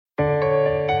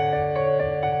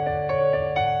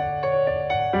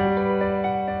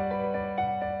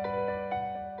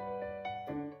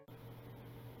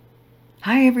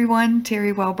Hi everyone,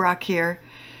 Terry Wellbrock here.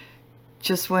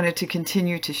 Just wanted to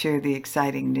continue to share the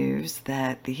exciting news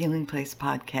that the Healing Place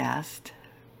podcast,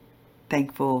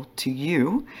 thankful to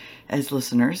you as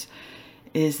listeners,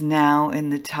 is now in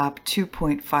the top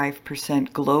 2.5%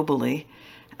 globally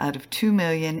out of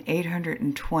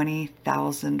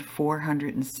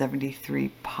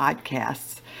 2,820,473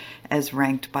 podcasts as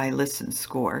ranked by Listen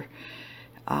Score.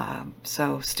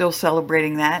 So still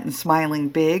celebrating that and smiling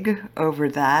big over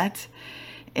that.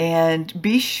 And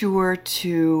be sure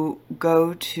to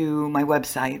go to my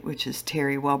website, which is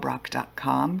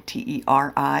terrywellbrock.com,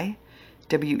 TerryWellbrock,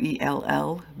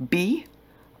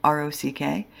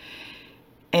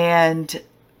 and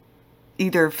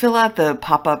either fill out the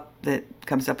pop-up that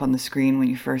comes up on the screen when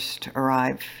you first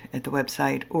arrive at the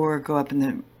website, or go up in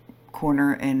the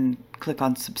corner and click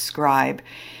on subscribe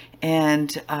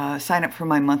and sign up for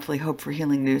my monthly Hope for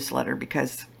Healing newsletter,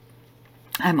 because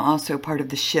I'm also part of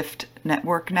the Shift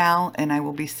network now, and I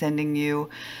will be sending you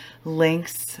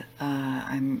links.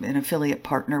 I'm an affiliate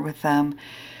partner with them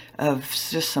of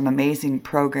just some amazing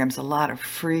programs, a lot of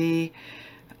free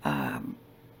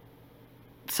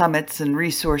summits and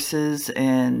resources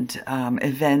and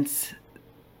events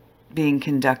being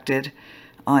conducted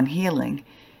on healing.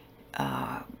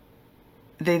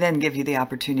 They then give you the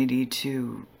opportunity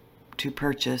to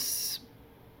purchase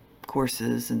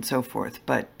courses and so forth,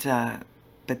 but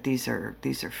these are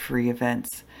free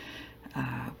events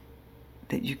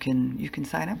that you can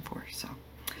sign up for.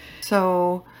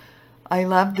 So I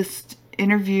love this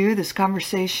interview, this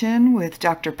conversation with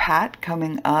Dr. Pat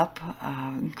coming up.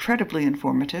 Incredibly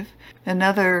informative.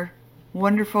 Another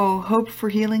wonderful Hope for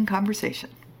Healing conversation.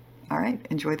 All right,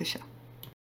 enjoy the show.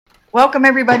 Welcome,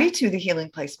 everybody, to the Healing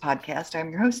Place podcast.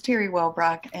 I'm your host, Terry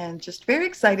Wellbrock, and just very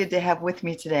excited to have with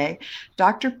me today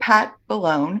Dr. Pat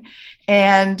Boulogne.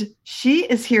 And she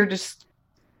is here to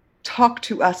talk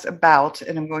to us about,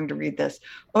 and I'm going to read this,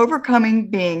 overcoming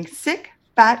being sick,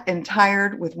 fat, and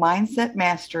tired with mindset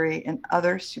mastery and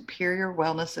other superior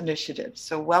wellness initiatives.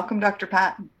 So welcome, Dr.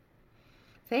 Pat.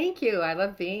 Thank you. I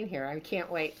love being here. I can't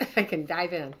wait. I can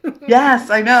dive in. Yes,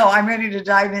 I know. I'm ready to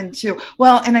dive in too.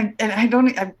 Well,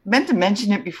 I meant to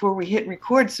mention it before we hit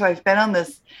record. So I've been on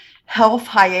this health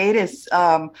hiatus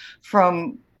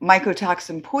from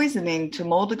mycotoxin poisoning to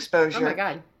mold exposure. Oh my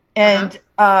God. And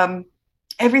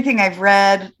everything I've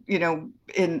read,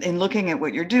 in looking at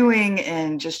what you're doing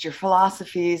and just your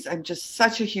philosophies, I'm just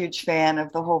such a huge fan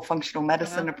of the whole functional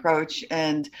medicine approach.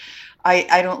 And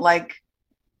I don't like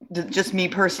just me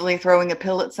personally throwing a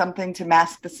pill at something to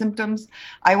mask the symptoms.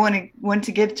 I want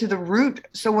to get to the root.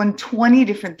 So when 20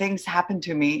 different things happened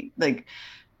to me, like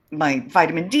my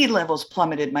vitamin D levels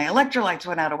plummeted, my electrolytes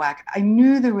went out of whack, I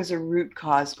knew there was a root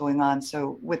cause going on.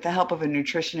 So with the help of a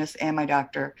nutritionist and my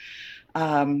doctor,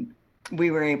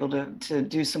 we were able to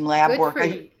do some lab work.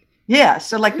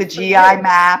 So like the GI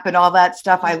map and all that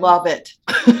stuff, I love it.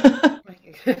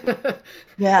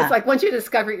 Yeah. It's like once you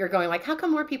discover it, you're going like, how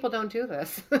come more people don't do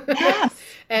this? Yes.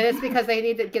 And it's because they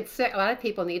need to get sick. A lot of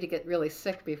people need to get really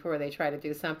sick before they try to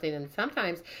do something. And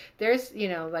sometimes there's,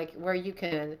 like where you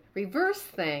can reverse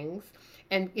things.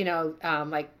 And,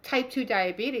 like type 2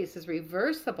 diabetes is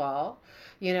reversible,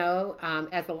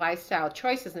 as a lifestyle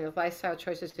choices. And there's lifestyle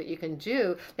choices that you can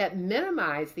do that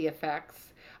minimize the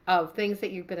effects of things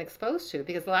that you've been exposed to.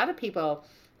 Because a lot of people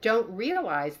don't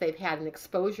realize they've had an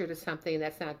exposure to something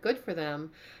that's not good for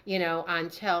them,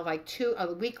 until like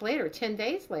a week later, 10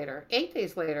 days later, 8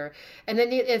 days later. And then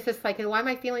it's just like, why am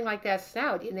I feeling like this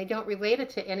now? And they don't relate it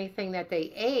to anything that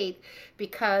they ate,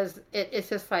 because it's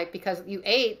just like, because you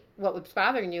ate what was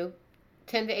bothering you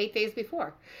 10 to 8 days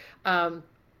before. And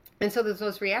so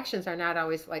those reactions are not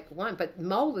always like one, but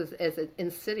mold is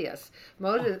insidious.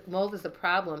 Mold is a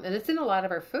problem, and it's in a lot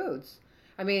of our foods.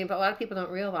 I mean, but a lot of people don't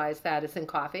realize that it's in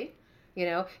coffee,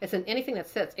 it's in anything that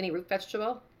sits, any root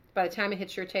vegetable. By the time it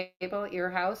hits your table at your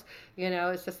house,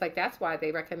 it's just like, that's why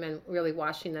they recommend really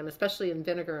washing them, especially in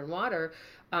vinegar and water,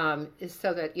 is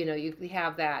so that, you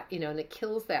have that, and it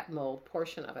kills that mold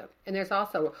portion of it. And there's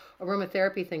also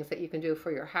aromatherapy things that you can do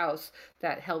for your house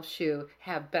that helps you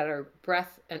have better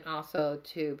breath, and also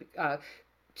to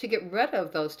get rid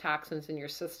of those toxins in your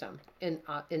system, in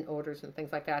odors and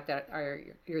things like that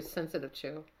you're sensitive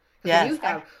to. Yes,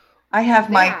 I have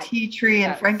my tea tree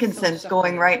and frankincense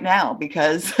going right now,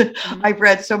 because I've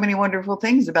read so many wonderful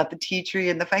things about the tea tree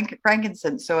and the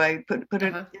frankincense. So I put it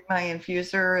in my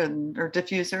infuser or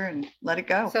diffuser and let it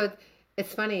go. So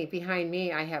it's funny, behind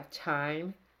me I have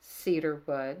thyme,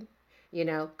 cedarwood,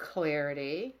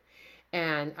 clarity,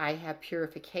 and I have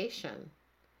purification.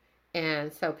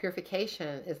 And so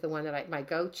purification is the one that my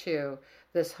go-to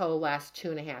this whole last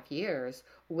 2.5 years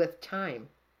with time.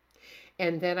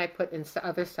 And then I put in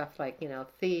other stuff like,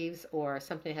 thieves or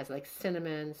something that has like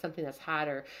cinnamon, something that's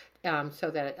hotter, so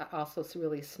that it also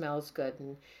really smells good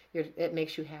and it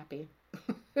makes you happy.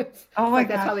 Oh It's my like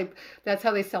gosh. that's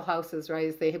how they sell houses, right?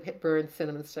 Is they burn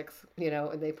cinnamon sticks,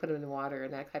 and they put them in water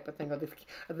and that type of thing, or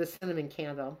the cinnamon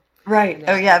candle Right. and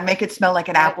Oh that. yeah, make it smell like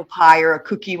an That apple pie or a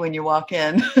cookie when you walk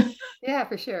in. Yeah,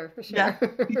 for sure, for Yeah. sure.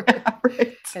 Yeah,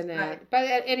 right. And Right. that, but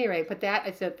at any rate,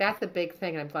 that's a big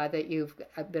thing. I'm glad that you've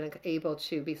been able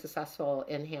to be successful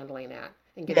in handling that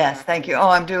and getting Yes, back thank to. you. Oh,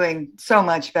 I'm doing so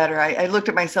much better. I looked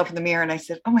at myself in the mirror and I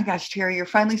said, "Oh my gosh, Terry, you're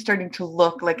finally starting to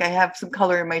look like I have some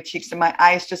color in my cheeks and my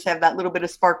eyes just have that little bit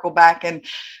of sparkle back and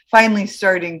finally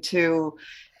starting to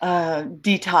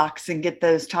detox and get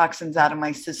those toxins out of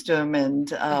my system."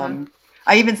 And Uh-huh.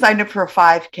 I even signed up for a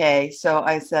 5K. So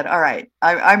I said, "All right,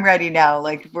 I'm ready now.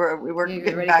 Like we're You're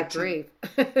getting ready to back to breathe.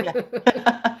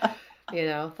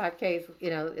 yeah, 5K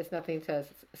is nothing to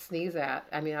sneeze at.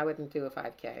 I mean, I wouldn't do a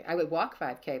 5K. I would walk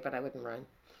 5K, but I wouldn't run.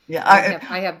 yeah." I don't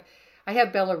have, I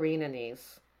have ballerina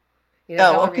knees. Oh,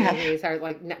 Ballerina okay. knees are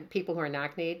like people who are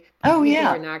knock-kneed. Oh People who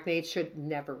are yeah. knock-kneed should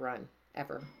never run,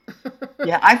 ever.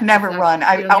 Yeah, I've It's never not, run.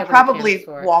 you don't I'll have the mechanics probably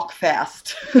for it. walk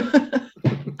fast.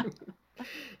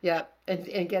 Yeah, and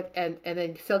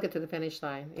then still get to the finish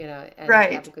line, and have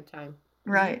Right, a good time.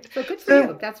 right. So good for So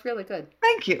you. That's really good.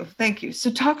 thank you, thank you.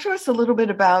 So talk to us a little bit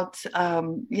about,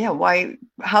 yeah, why,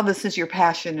 how this is your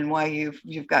passion and why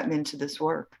you've gotten into this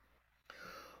work.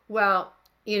 Well,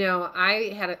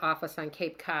 I had an office on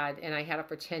Cape Cod, and I had it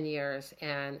for 10 years,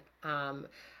 and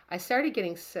I started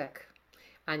getting sick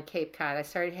on Cape Cod. I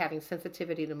started having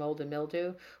sensitivity to mold and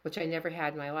mildew, which I never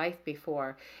had in my life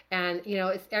before. And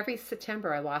it's every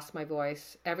September I lost my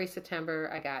voice. Every September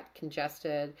I got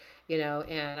congested,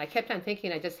 and I kept on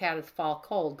thinking I just had this fall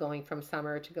cold going from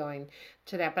summer to going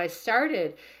to that. But I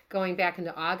started going back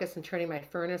into August and turning my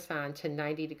furnace on to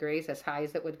 90 degrees, as high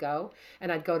as it would go,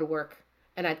 and I'd go to work.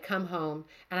 And I'd come home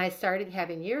and I started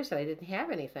having years that I didn't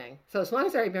have anything. So as long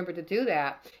as I remember to do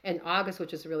that in August,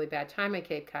 which is a really bad time in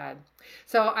Cape Cod,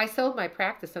 so I sold my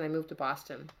practice and I moved to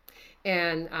Boston.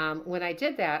 And when I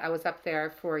did that, I was up there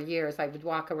for years. I would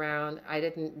walk around. I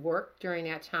didn't work during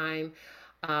that time.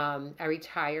 I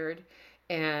retired,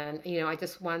 and I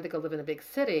just wanted to go live in a big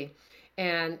city.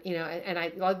 And and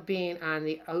I loved being on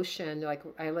the ocean. Like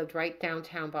I lived right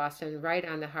downtown Boston, right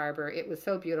on the harbor. It was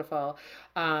so beautiful.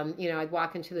 I'd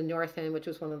walk into the North End, which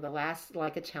was one of the last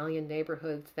like Italian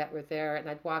neighborhoods that were there, and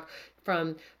I'd walk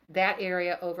from that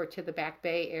area over to the Back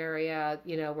Bay area,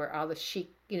 where all the chic,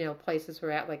 places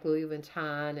were at, like Louis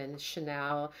Vuitton and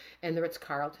Chanel and the Ritz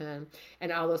Carlton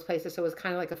and all those places. So it was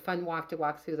kind of like a fun walk to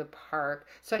walk through the park.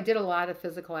 So I did a lot of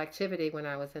physical activity when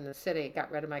I was in the city. Got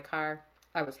rid of my car.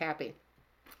 I was happy.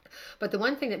 But the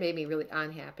one thing that made me really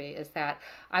unhappy is that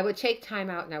I would take time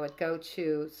out and I would go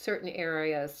to certain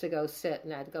areas to go sit,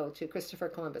 and I'd go to Christopher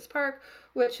Columbus Park,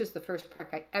 which is the first park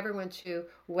I ever went to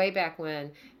way back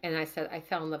when. And I said I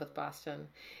fell in love with Boston.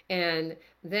 And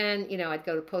then, I'd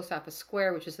go to Post Office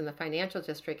Square, which is in the financial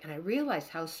district, and I realized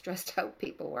how stressed out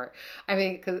people were. I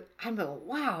mean, because I'm going,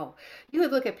 wow, you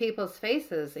would look at people's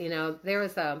faces. There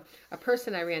was a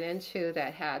person I ran into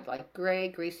that had like gray,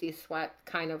 greasy sweat,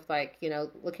 kind of like,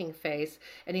 looking face.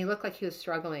 And he looked like he was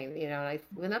struggling, and I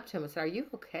went up to him and said, "Are you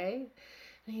okay?"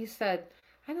 And he said,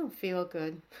 "I don't feel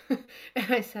good."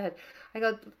 And I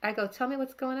go, "Tell me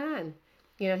what's going on."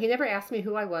 He never asked me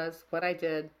who I was, what I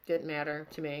did, didn't matter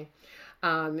to me.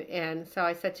 And so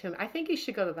I said to him, "I think you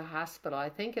should go to the hospital. I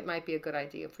think it might be a good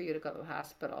idea for you to go to the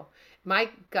hospital." My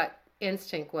gut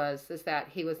instinct is that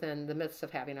he was in the midst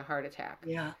of having a heart attack.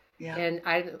 Yeah, yeah. And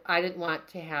I didn't want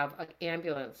to have an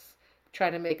ambulance try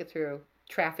to make it through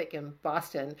traffic in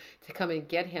Boston to come and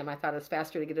get him. I thought it was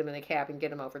faster to get him in a cab and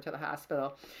get him over to the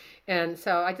hospital. And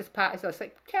so so I was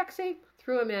like, taxi,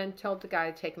 threw him in, told the guy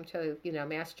to take him to,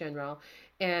 Mass General.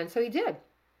 And so he did.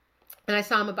 And I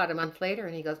saw him about a month later,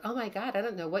 and he goes, "Oh my God, I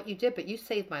don't know what you did, but you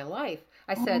saved my life."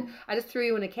 I said, Oh, "I just threw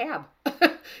you in a cab."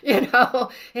 you know.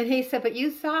 And he said, "But you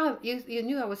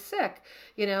knew I was sick,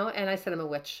 And I said, "I'm a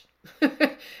witch."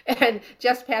 And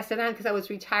just passed it on because I was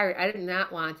retired. I did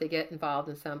not want to get involved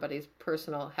in somebody's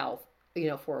personal health,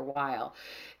 for a while.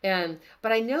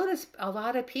 But I noticed a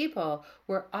lot of people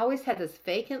were always had this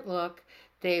vacant look.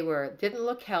 They didn't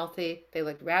look healthy. They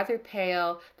looked rather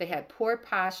pale. They had poor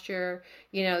posture.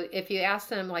 If you ask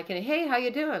them like, "Hey, how you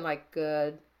doing?" Like,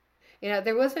 "Good."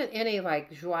 There wasn't any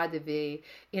like joie de vivre,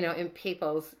 in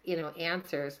people's,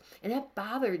 answers. And that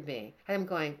bothered me. And I'm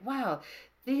going, wow,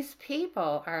 these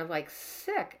people are like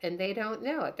sick and they don't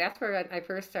know it. That's where I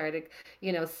first started,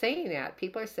 saying that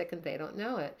people are sick and they don't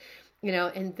know it.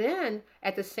 And then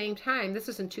at the same time, this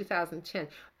was in 2010,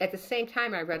 at the same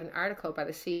time, I read an article by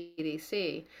the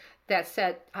CDC that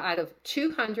said out of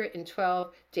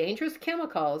 212 dangerous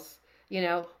chemicals,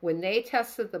 when they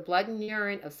tested the blood and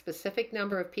urine of specific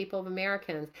number of people of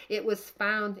Americans, it was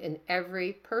found in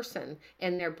every person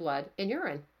in their blood and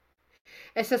urine.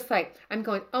 It's just like, I'm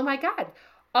going, oh my God,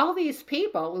 all these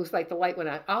people, it was like the light went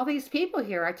on, all these people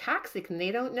here are toxic and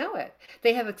they don't know it.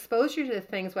 They have exposure to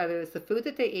things, whether it's the food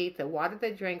that they eat, the water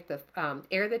they drink, the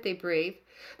air that they breathe,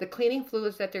 the cleaning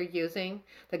fluids that they're using,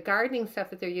 the gardening stuff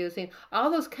that they're using, all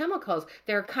those chemicals,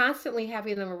 they're constantly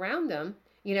having them around them.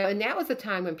 And that was a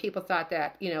time when people thought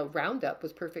that, Roundup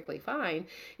was perfectly fine,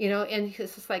 and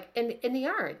it's just like, and they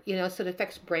aren't, so it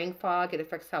affects brain fog, it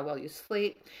affects how well you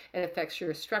sleep, it affects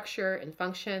your structure and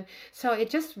function. So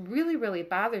it just really, really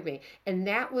bothered me. And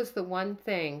that was the one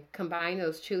thing, combine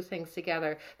those two things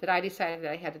together, that I decided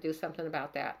that I had to do something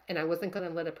about that. And I wasn't going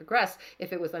to let it progress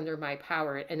if it was under my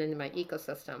power and in my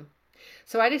ecosystem.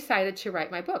 So I decided to write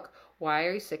my book, Why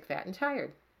Are You Sick, Fat, and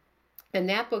Tired? And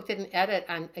that book didn't edit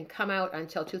and come out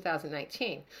until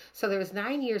 2019. So there was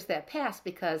 9 years that passed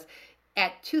because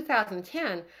at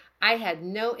 2010, I had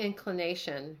no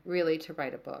inclination really to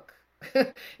write a book.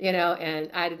 And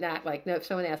I did not like, no, if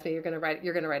someone asked me, you're going to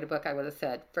write a book, I would have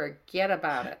said, forget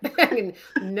about it. I mean,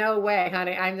 no way,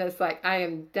 honey. I'm just like, I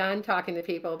am done talking to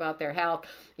people about their health,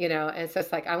 and it's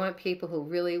just like, I want people who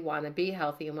really want to be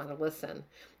healthy and want to listen,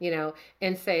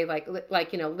 and say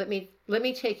let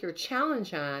me take your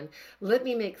challenge on, let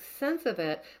me make sense of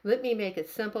it, let me make it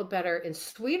simple, better, and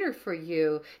sweeter for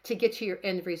you to get to your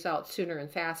end result sooner and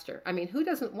faster. I mean, who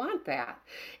doesn't want that?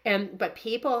 But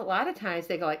people, a lot of times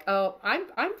they go like, oh,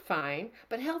 I'm fine,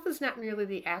 but health is not merely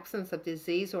the absence of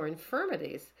disease or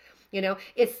infirmities.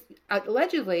 It's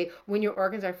allegedly when your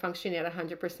organs are functioning at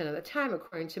 100% of the time,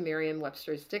 according to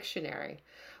Merriam-Webster's dictionary.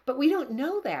 But we don't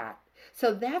know that.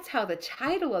 So that's how the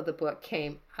title of the book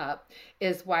came up,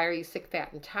 is Why Are You Sick,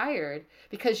 Fat, and Tired?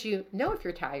 Because you know if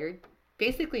you're tired,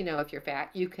 basically know if you're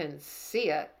fat. You can see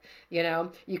it.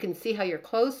 You can see how your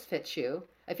clothes fit you.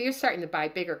 If you're starting to buy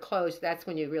bigger clothes, that's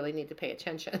when you really need to pay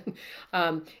attention.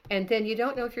 And then you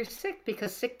don't know if you're sick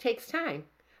because sick takes time.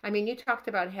 I mean, you talked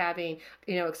about having,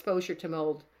 exposure to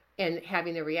mold and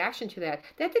having a reaction to that.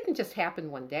 That didn't just happen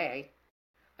one day.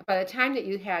 By the time that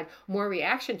you had more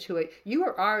reaction to it, you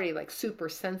were already like super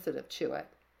sensitive to it.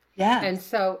 And Yes.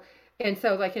 so,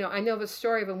 like, I know the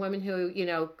story of a woman who,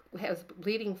 has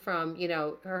bleeding from,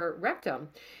 her rectum.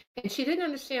 And she didn't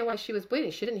understand why she was bleeding.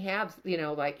 She didn't have,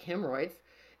 like hemorrhoids.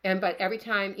 But every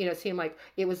time, it seemed like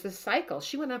it was this cycle.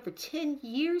 She went on for 10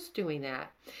 years doing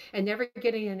that and never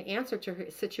getting an answer to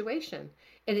her situation.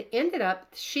 And it ended up,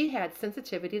 she had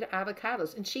sensitivity to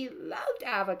avocados and she loved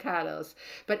avocados.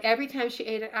 But every time she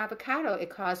ate an avocado, it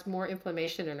caused more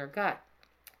inflammation in her gut.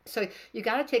 So you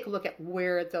got to take a look at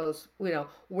where those,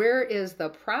 where is the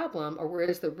problem or where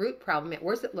is the root problem at?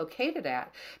 Where's it located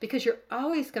at? Because you're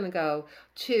always going to go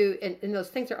to, and those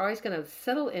things are always going to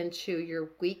settle into your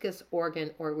weakest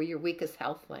organ or your weakest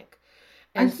health link.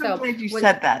 I'm And so so glad you when,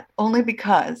 said that, only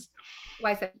because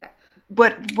why is that?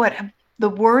 what the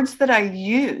words that I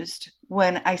used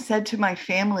when I said to my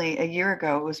family a year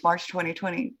ago, it was March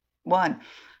 2021.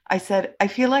 I said, I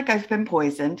feel like I've been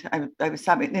poisoned. I was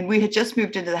sobbing, and we had just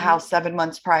moved into the Mhm. house 7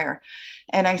 months prior.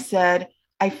 And I said,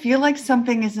 I feel like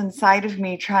something is inside of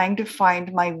me trying to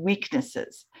find my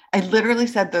weaknesses. I literally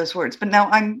said those words, but now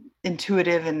I'm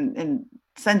intuitive and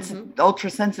Mhm. ultra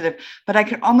sensitive, but I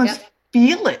can almost Yep.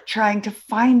 feel it trying to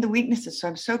find the weaknesses. So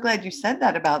I'm so glad you said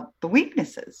that about the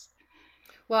weaknesses.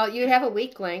 Well, you have a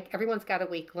weak link. Everyone's got a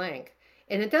weak link.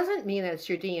 And it doesn't mean that it's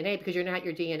your DNA because you're not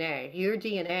your DNA. Your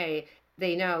DNA,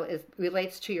 they know, is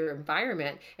relates to your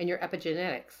environment and your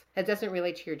epigenetics. It doesn't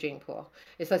relate to your gene pool.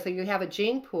 It's like so you have a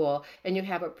gene pool and you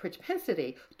have a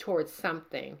propensity towards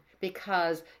something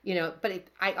because, but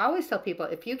I always tell people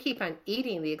if you keep on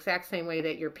eating the exact same way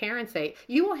that your parents ate,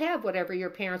 you will have whatever your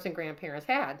parents and grandparents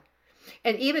had.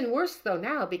 And even worse though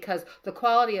now because the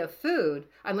quality of food,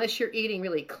 unless you're eating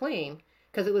really clean,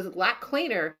 because it was a lot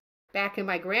cleaner back in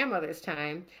my grandmother's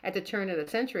time at the turn of the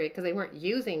century because they weren't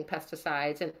using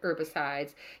pesticides and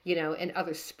herbicides, and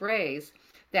other sprays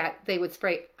that they would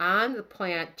spray on the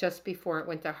plant just before it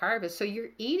went to harvest. So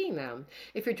you're eating them.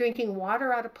 If you're drinking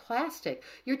water out of plastic,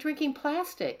 you're drinking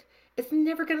plastic. It's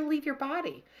never going to leave your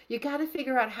body. You got to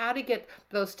figure out how to get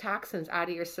those toxins out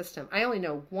of your system. I only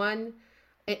know one,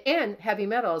 and heavy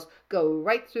metals go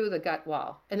right through the gut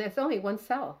wall, and it's only one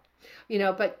cell.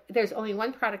 But there's only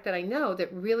one product that I know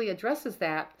that really addresses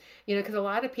that, because a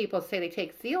lot of people say they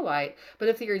take zeolite, but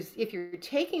if you're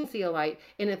taking zeolite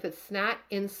and if it's not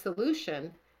in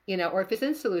solution, or if it's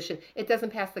in solution, it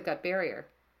doesn't pass the gut barrier.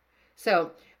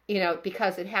 So,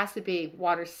 because it has to be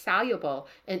water soluble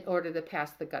in order to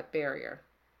pass the gut barrier.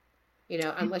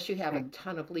 Unless you have a Interesting.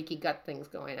 ton of leaky gut things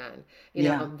going on,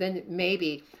 Yeah. then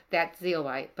maybe that's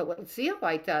zeolite. But what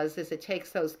zeolite does is it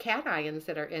takes those cations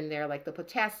that are in there, like the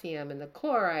potassium and the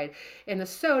chloride and the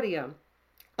sodium,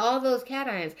 all those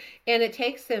cations, and it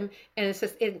takes them and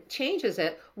it changes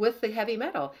it with the heavy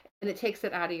metal and it takes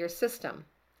it out of your system.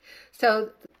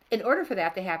 So, in order for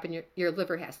that to happen, your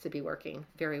liver has to be working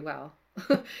very well.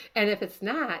 And if it's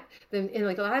not, then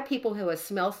like a lot of people who have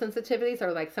smell sensitivities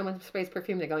or like someone sprays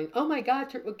perfume, they're going, "Oh my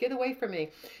God, get away from me,"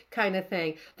 kind of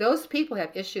thing. Those people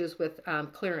have issues with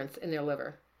clearance in their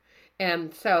liver.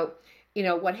 And so,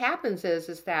 what happens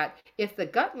is that if the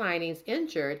gut lining's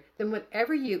injured, then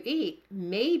whatever you eat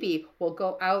maybe will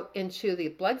go out into the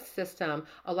blood system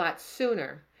a lot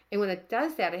sooner. And when it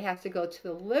does that, it has to go to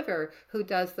the liver, who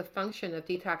does the function of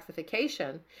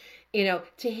detoxification,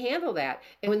 to handle that.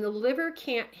 And when the liver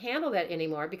can't handle that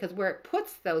anymore, because where it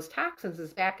puts those toxins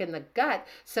is back in the gut,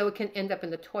 so it can end up in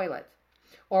the toilet.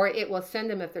 Or it will send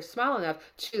them, if they're small enough,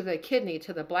 to the kidney,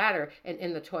 to the bladder, and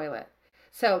in the toilet.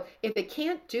 So if it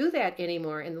can't do that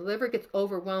anymore and the liver gets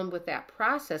overwhelmed with that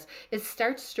process, it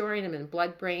starts storing them in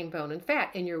blood, brain, bone, and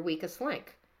fat in your weakest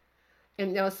link.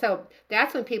 And so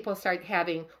that's when people start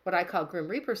having what I call Grim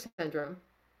Reaper syndrome,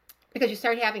 because you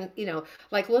start having,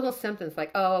 like little symptoms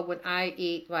like, oh, when I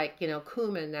eat like,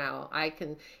 cumin now,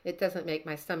 it doesn't make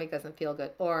my stomach doesn't feel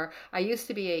good. Or I used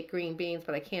to be ate green beans,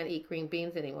 but I can't eat green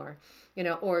beans anymore,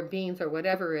 or beans or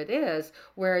whatever it is,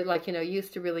 where like, you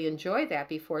used to really enjoy that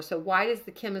before. So why does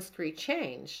the chemistry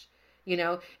change?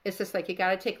 It's just like you got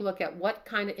to take a look at what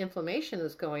kind of inflammation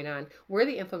is going on, where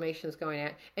the inflammation is going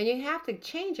at, and you have to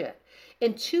change it.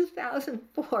 In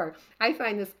 2004, I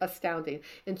find this astounding.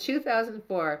 In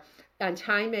 2004, on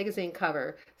Time magazine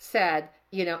cover said,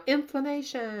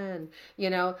 inflammation,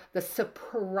 the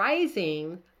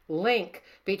surprising link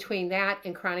between that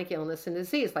and chronic illness and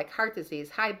disease, like heart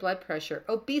disease, high blood pressure,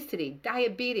 obesity,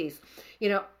 diabetes,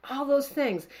 all those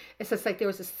things. It's just like there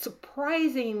was a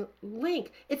surprising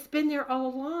link. It's been there all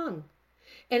along.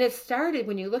 And it started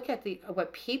when you look at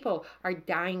what people are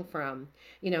dying from,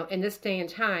 in this day and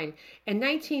time. In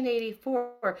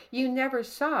 1984, you never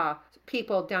saw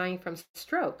people dying from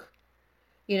stroke.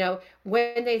 When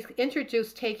they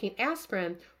introduced taking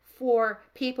aspirin for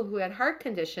people who had heart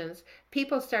conditions,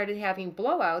 people started having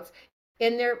blowouts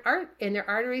in their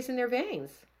arteries and their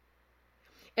veins.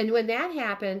 And when that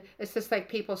happened, it's just like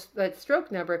people's the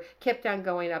stroke number kept on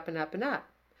going up and up and up.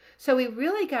 So we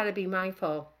really got to be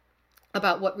mindful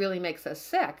about what really makes us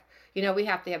sick. We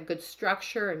have to have good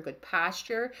structure and good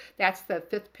posture. That's the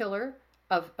fifth pillar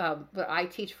of what I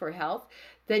teach for health.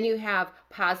 Then you have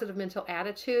positive mental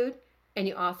attitude, and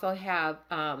you also have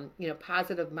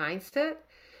positive mindset.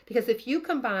 Because if you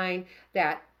combine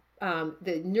that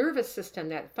the nervous system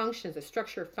that functions, the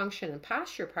structure, function, and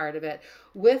posture part of it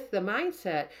with the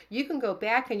mindset, you can go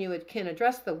back and can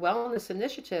address the wellness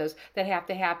initiatives that have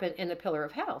to happen in the pillar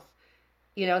of health.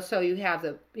 So you have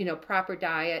the proper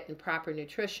diet and proper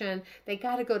nutrition. They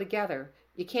got to go together.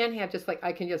 You can't have just like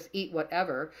I can just eat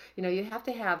whatever. You have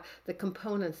to have the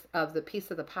components of the piece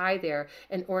of the pie there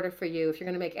in order for you. If you're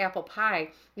going to make apple pie,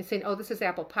 you're saying, "Oh, this is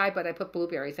apple pie, but I put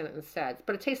blueberries in it instead."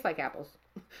 But it tastes like apples.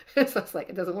 So it's like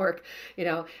it doesn't work.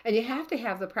 And you have to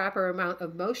have the proper amount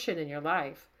of motion in your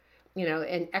life.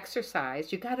 And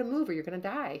exercise. You got to move or you're going to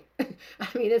die. I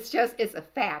mean, it's a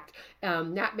fact.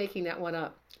 Not making that one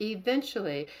up.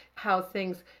 Eventually, how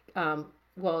things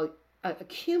will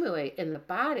accumulate in the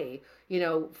body,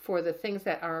 for the things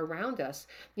that are around us,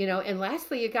 and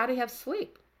lastly, you got to have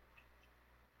sleep.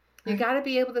 You Right. got to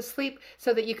be able to sleep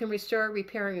so that you can restore,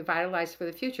 repair, and revitalize for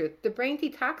the future. The brain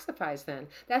detoxifies then.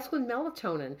 That's when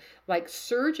melatonin like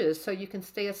surges so you can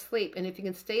stay asleep. And if you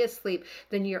can stay asleep,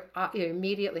 then you're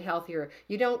immediately healthier.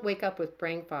 You don't wake up with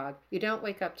brain fog. You don't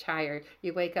wake up tired.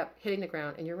 You wake up hitting the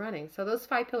ground and you're running. So those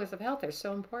 5 pillars of health are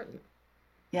so important.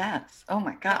 Yes. Oh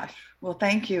my gosh. Well,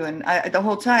 thank you. And the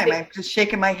whole time I'm just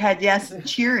shaking my head, yes, and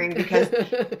cheering because,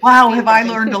 wow, have Same I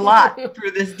thing. learned a lot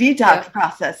through this detox Yep.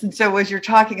 process. And so as you're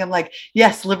talking, I'm like,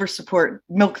 yes, liver support,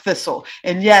 milk thistle,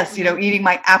 and yes, Hmm. eating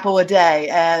my apple a day,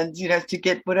 and to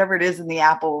get whatever it is in the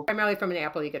apple. Primarily from an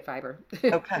apple, you get fiber.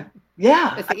 Okay.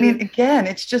 Yeah. It's I the mean, easy. again,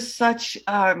 it's just such,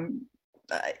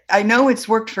 I know it's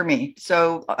worked for me.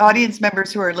 So audience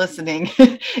members who are listening,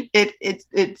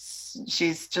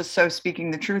 she's just so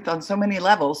speaking the truth on so many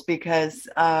levels because,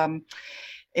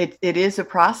 it is a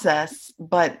process,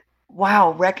 but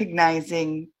wow,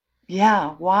 recognizing, yeah,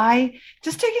 why,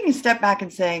 just taking a step back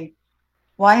and saying,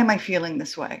 why am I feeling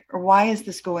this way? Or why is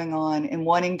this going on? And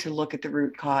wanting to look at the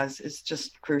root cause is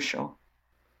just crucial.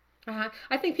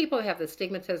 I think people have the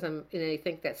stigmatism and they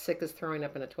think that sick is throwing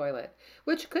up in a toilet,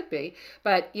 which could be,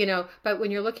 but but when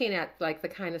you're looking at like the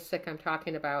kind of sick I'm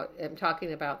talking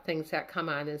about things that come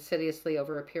on insidiously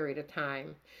over a period of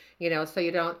time, so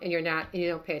you don't, and you're not, and you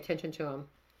don't pay attention to them.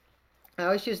 I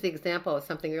always use the example of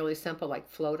something really simple like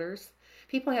floaters.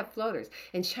 People have floaters.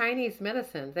 In Chinese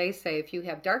medicine, they say if you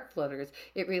have dark floaters,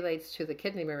 it relates to the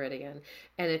kidney meridian.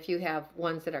 And if you have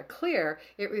ones that are clear,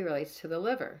 it relates to the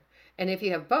liver. And if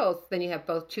you have both, then you have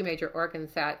both two major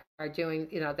organs that are doing,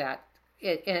 that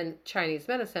in Chinese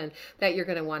medicine that you're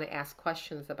going to want to ask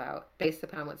questions about based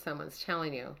upon what someone's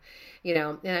telling you.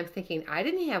 And I'm thinking, I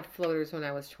didn't have floaters when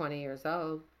I was 20 years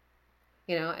old,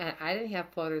 and I didn't have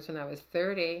floaters when I was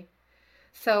 30.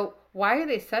 So why are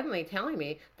they suddenly telling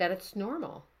me that it's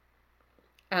normal?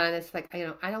 And it's like,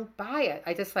 I don't buy it.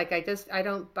 I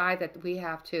don't buy that we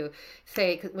have to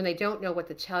say, 'cause when they don't know what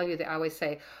to tell you, they always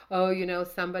say, oh,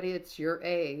 somebody, it's your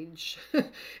age.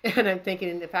 And I'm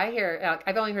thinking, if I hear,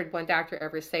 I've only heard one doctor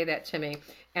ever say that to me.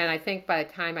 And I think by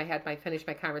the time finished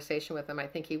my conversation with him, I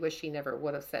think he wished he never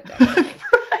would have said that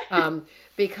to me.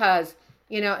 Because,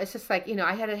 it's just like,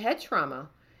 I had a head trauma.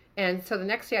 And so the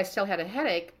next day I still had a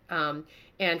headache.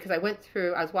 And because I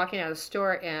was walking out of the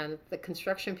store and the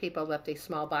construction people left a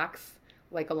small box,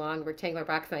 like a long rectangular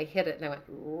box, and I hit it and I went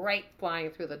right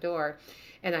flying through the door.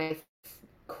 And I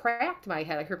cracked my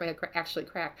head. I heard my head actually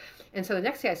crack. And so the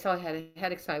next day I still had a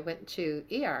headache, so I went to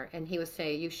ER and he was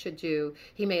saying,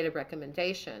 he made a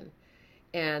recommendation.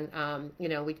 And,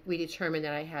 we determined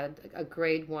that I had a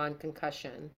grade 1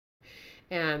 concussion.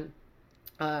 And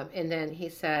and then he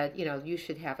said, you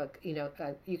should have a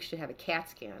CAT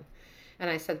scan. And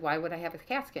I said, why would I have a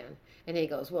CAT scan? And he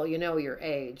goes, well, your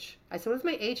age. I said, what does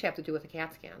my age have to do with a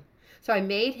CAT scan? So I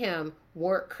made him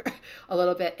work a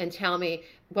little bit and tell me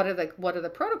what are the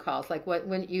protocols, like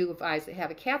when you advise to have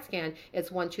a CAT scan,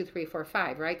 it's 1, 2, 3, 4,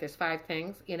 5, right? There's 5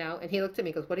 things, And he looked at me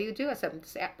and goes, what do you do? I said,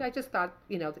 I just thought,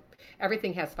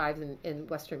 everything has 5s in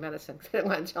Western medicine. I didn't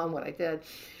want to tell him what I did.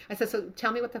 I said, so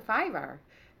tell me what the 5 are.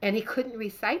 And he couldn't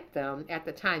recite them at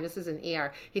the time. This is an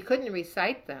ER. He couldn't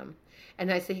recite them.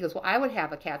 And I said, he goes, well, I would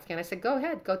have a CAT scan. I said, go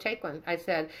ahead, go take one. I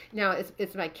said, now,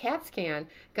 is my CAT scan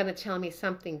going to tell me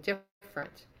something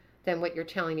different than what you're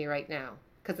telling me right now?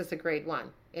 Because it's a grade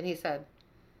 1. And he said,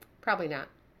 probably not.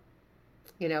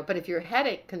 But if your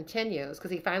headache continues,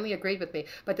 because he finally agreed with me,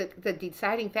 but the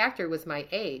deciding factor was my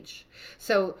age.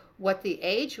 So what the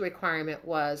age requirement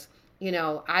was,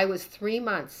 I was 3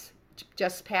 months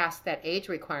just past that age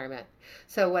requirement.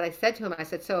 So what I said to him, I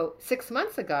said, so 6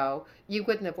 months ago, you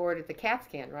wouldn't have ordered the CAT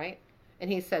scan, right? And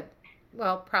he said,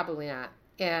 well, probably not.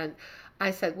 And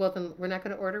I said, well, then we're not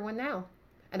going to order one now.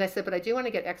 And I said, but I do want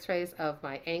to get x-rays of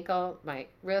my ankle, my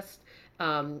wrist,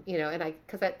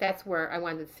 because that's where I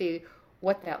wanted to see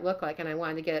what that looked like. And I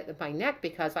wanted to get it in my neck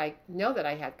because I know that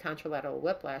I had contralateral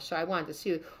whiplash. So I wanted to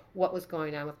see what was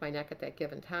going on with my neck at that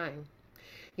given time.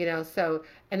 So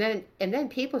and then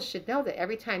people should know that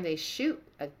every time they shoot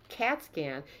a CAT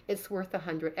scan, it's worth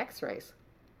 100 X-rays.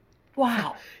 So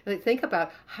Wow. think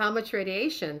about how much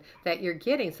radiation that you're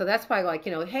getting. So that's why, like,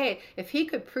 hey, if he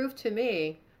could prove to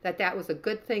me that that was a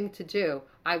good thing to do,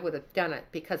 I would have done it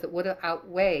because it would have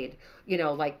outweighed,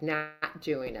 like not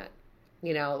doing it.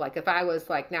 Like if I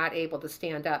was like not able to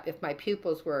stand up, if my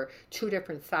pupils were 2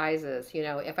 different sizes,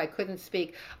 if I couldn't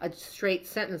speak a straight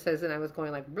sentences and I was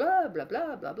going like blah, blah,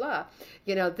 blah, blah, blah,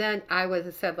 then I would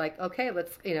have said like, okay,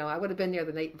 let's, I would have been there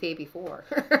the day before.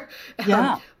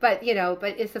 Yeah. But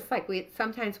it's just like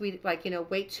sometimes we like,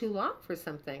 wait too long for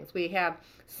some things. We have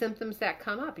symptoms that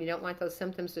come up. You don't want those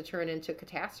symptoms to turn into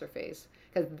catastrophes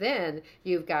because then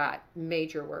you've got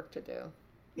major work to do.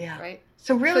 Yeah. Right?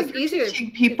 So So really, it's you're easier.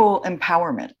 teaching people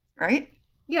empowerment, right?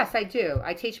 Yes, I do.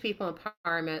 I teach people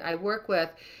empowerment. I work with,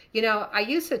 I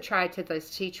used to try to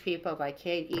just teach people like,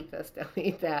 hey, eat this, don't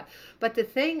eat that. But the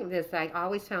thing is, I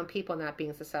always found people not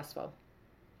being successful.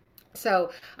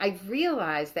 So I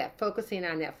realized that focusing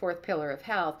on that 4th pillar of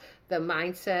health, the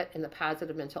mindset and the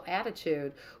positive mental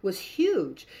attitude was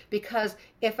huge because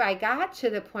if I got to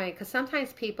the point, because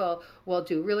sometimes people will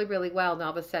do really, really well and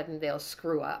all of a sudden they'll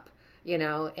screw up,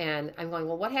 and I'm going,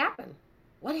 well, what happened?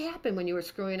 What happened when you were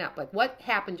screwing up? Like what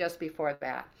happened just before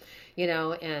that?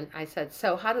 And I said,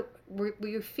 so how were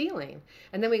you feeling?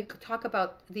 And then we talk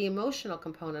about the emotional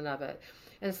component of it.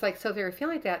 And it's like, so they were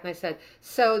feeling like that. And I said,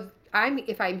 so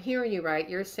if I'm hearing you right,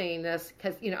 you're saying this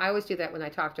because, I always do that when I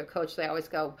talk to a coach. They always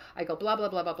I go, blah, blah,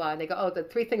 blah, blah, blah. And they go, oh, the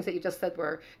three things that you just said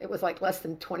it was like less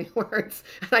than 20 words.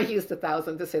 And I used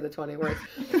 1,000 to say the 20 words.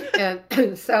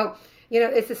 And so,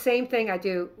 it's the same thing I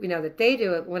do, that they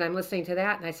do it when I'm listening to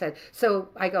that. And I said, so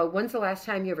I go, when's the last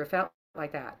time you ever felt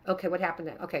like that? Okay, what happened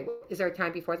then? Okay, is there a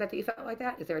time before that you felt like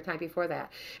that? Is there a time before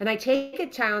that? And I take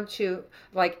it down to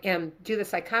do the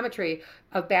psychometry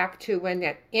of back to when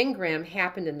that engram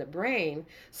happened in the brain,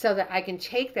 so that I can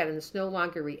take that and it's no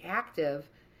longer reactive.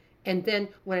 And then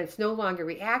when it's no longer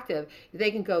reactive,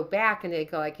 they can go back and they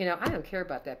go like, I don't care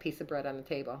about that piece of bread on the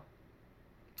table.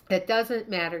 It doesn't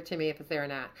matter to me if it's there or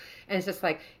not. And it's just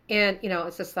like,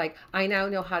 it's just like, I now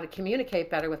know how to communicate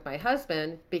better with my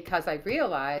husband because I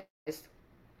realized,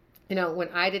 when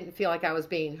I didn't feel like I was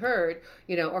being heard,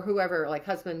 or whoever, like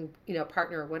husband,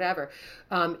 partner or whatever,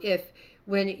 if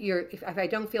I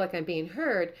don't feel like I'm being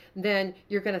heard, then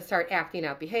you're going to start acting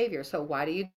out behavior. So why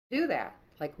do you do that?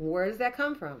 Like, where does that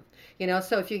come from?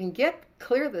 So if you can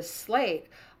clear the slate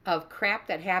of crap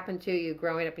that happened to you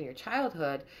growing up in your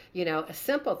childhood, a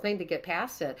simple thing to get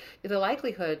past it, the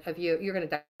likelihood of you're going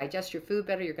to digest your food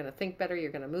better, you're going to think better,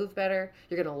 you're going to move better,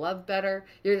 you're going to love better,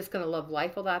 you're just going to love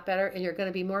life a lot better, and you're going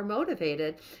to be more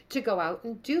motivated to go out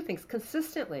and do things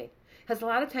consistently. Because a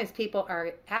lot of times people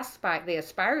they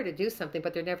aspire to do something,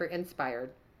 but they're never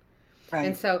inspired. And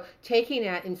Right. so taking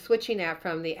that and switching that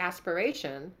from the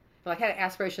aspiration, well, I had an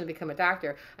aspiration to become a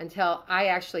doctor until I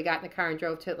actually got in the car and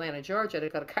drove to Atlanta, Georgia to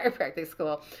go to chiropractic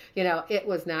school. It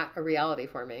was not a reality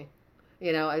for me.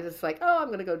 I was just like, oh, I'm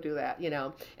going to go do that,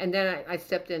 And then I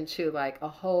stepped into like a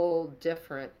whole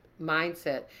different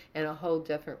mindset and a whole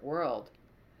different world,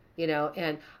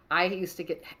 and I used to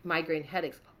get migraine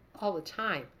headaches all the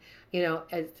time.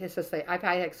 It's just like I've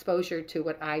had exposure to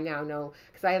what I now know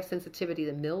because I have sensitivity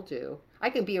to mildew. I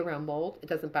can be around mold; it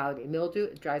doesn't bother me. Mildew,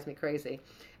 it drives me crazy.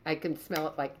 I can smell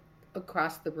it like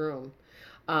across the room,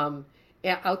 um,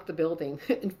 out the building,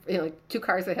 like 2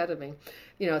 cars ahead of me.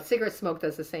 Cigarette smoke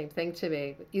does the same thing to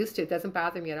me. It used to, it doesn't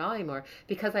bother me at all anymore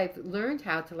because I've learned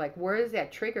how to where does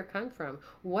that trigger come from?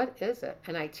 What is it?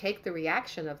 And I take the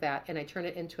reaction of that and I turn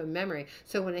it into a memory.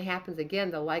 So when it happens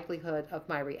again, the likelihood of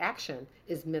my reaction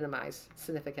is minimized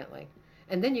significantly.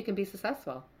 And then you can be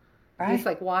successful. It's Right.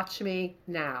 like, watch me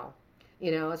now.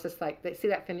 It's just like, see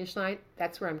that finish line?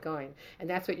 That's where I'm going. And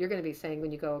that's what you're going to be saying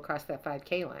when you go across that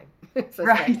 5K line. So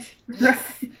it's like, Right.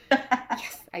 yes, Right.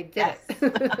 yes, I did Yes.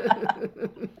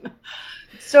 it.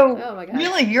 So Oh my gosh.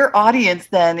 really your audience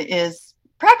then is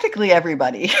practically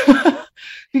everybody.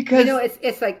 Because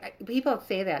It's like people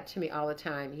say that to me all the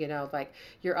time, like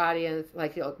your audience,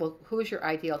 like, well, who's your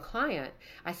ideal client?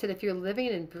 I said, if you're living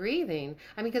and breathing,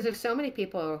 I mean, because there's so many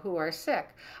people who are sick.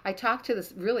 I talked to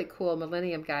this really cool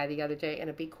Millennium guy the other day in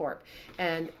a B Corp,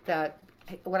 and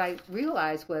what I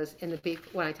realized was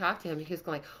when I talked to him, he was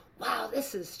going, wow,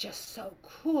 this is just so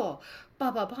cool, blah,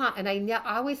 blah, blah. And I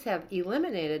always have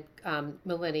eliminated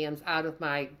millenniums out of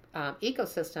my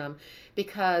ecosystem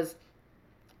because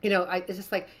it's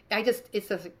just like it's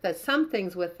just that some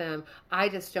things with them I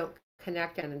just don't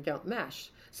connect on and don't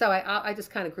mesh. So I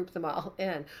just kind of group them all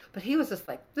in. But he was just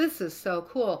like, this is so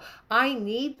cool. I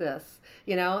need this,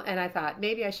 And I thought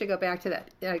maybe I should go back to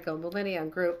that millennium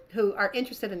group who are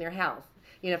interested in their health.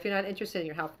 If you're not interested in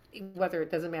your health, whether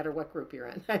it doesn't matter what group you're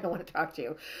in, I don't want to talk to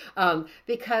you.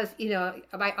 Because,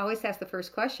 I always ask the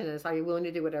first question is, are you willing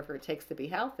to do whatever it takes to be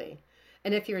healthy?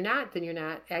 And if you're not, then you're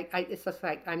not. It's just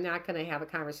like I'm not going to have a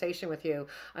conversation with you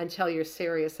until you're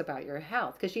serious about your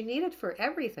health because you need it for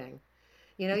everything.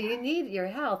 You need your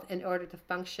health in order to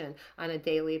function on a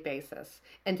daily basis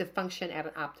and to function at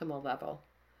an optimal level.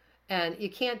 And you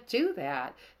can't do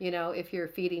that, if you're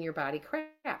feeding your body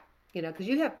crap, because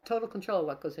you have total control of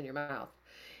what goes in your mouth.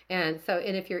 And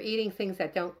if you're eating things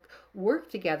that don't work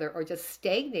together or just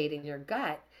stagnate in your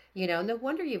gut, no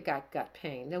wonder you've got gut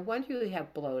pain. No wonder you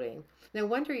have bloating. No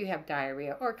wonder you have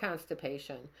diarrhea or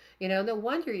constipation. No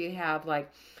wonder you have like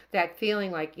that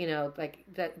feeling like, like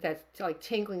that like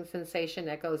tingling sensation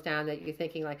that goes down that you're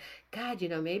thinking like, God,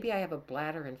 maybe I have a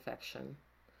bladder infection.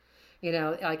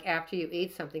 Like after you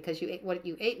eat something because what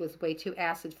you ate was way too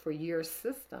acid for your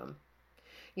system.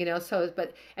 And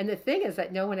the thing is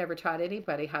that no one ever taught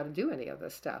anybody how to do any of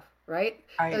this stuff, right?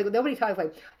 right. Like, nobody taught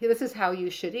like, hey, this is how you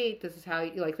should eat. This is how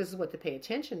you like, this is what to pay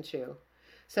attention to.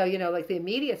 So, like the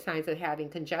immediate signs of having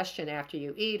congestion after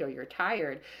you eat or you're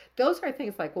tired, those are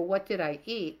things like, well, what did I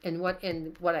eat and what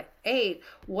I ate,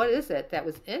 what is it that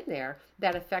was in there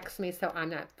that affects me so I'm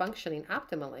not functioning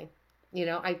optimally?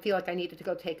 I feel like I needed to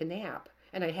go take a nap.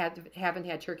 and haven't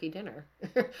had turkey dinner.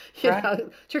 Right.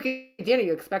 Turkey dinner,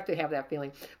 you expect to have that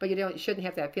feeling, but you shouldn't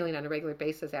have that feeling on a regular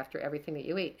basis after everything that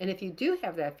you eat. And if you do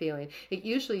have that feeling,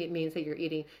 it means that you're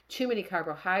eating too many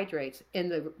carbohydrates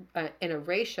in a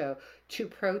ratio to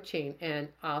protein and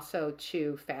also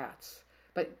to fats.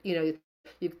 But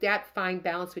you've that fine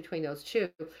balance between those two.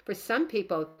 For some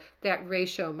people, that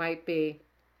ratio might be,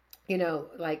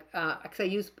 like, because I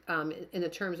use in the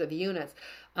terms of units,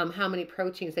 how many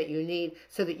proteins that you need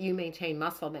so that you maintain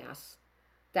muscle mass.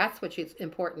 That's what's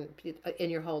important in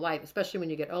your whole life, especially when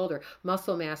you get older.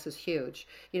 Muscle mass is huge.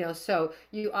 So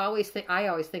I always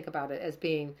think about it as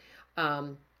being,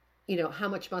 um, how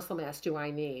much muscle mass do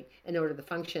I need in order to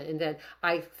function? And then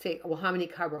I say, well, how many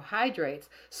carbohydrates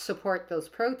support those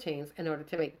proteins in order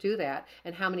to do that?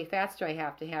 And how many fats do I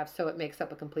have to have so it makes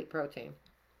up a complete protein?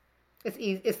 It's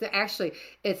easy. Actually,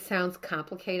 it sounds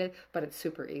complicated, but it's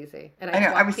super easy. And I I know.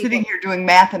 I walk was sitting people. here doing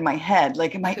math in my head.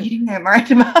 Like, am I eating the right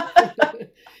amount?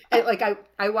 And like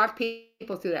I walk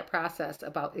people through that process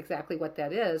about exactly what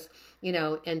that is,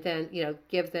 and then,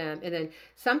 give them, and then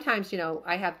sometimes,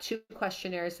 I have two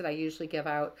questionnaires that I usually give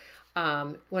out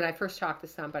when I first talk to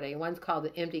somebody. One's called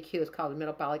the MDQ, it's called the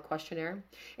Metabolic Questionnaire,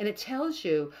 and it tells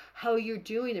you how you're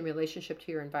doing in relationship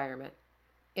to your environment.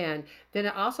 And then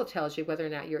it also tells you whether or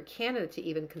not you're a candidate to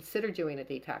even consider doing a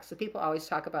detox. So people always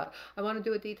talk about, I want to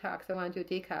do a detox, I want to do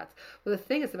a detox. Well, the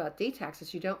thing is about detox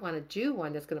is you don't want to do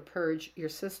one that's going to purge your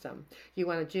system. You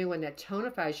want to do one that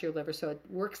tonifies your liver so it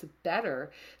works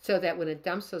better, so that when it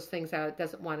dumps those things out, it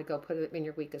doesn't want to go put it in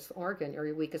your weakest organ or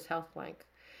your weakest health link.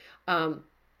 Um,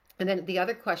 and then the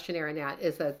other questionnaire in that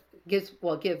is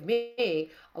give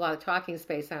me a lot of talking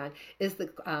space on, is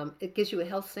it gives you a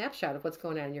health snapshot of what's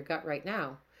going on in your gut right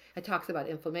now. It talks about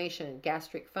inflammation,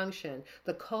 gastric function,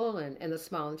 the colon, and the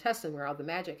small intestine where all the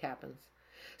magic happens.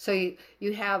 So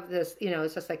you have this,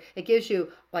 it's just like it gives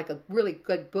you like a really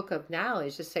good book of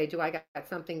knowledge to say, do I got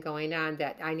something going on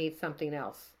that I need something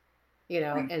else?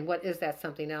 Right. And what is that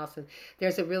something else? And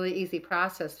there's a really easy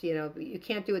process. You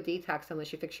can't do a detox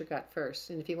unless you fix your gut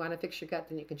first. And if you want to fix your gut,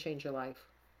 then you can change your life.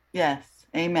 Yes.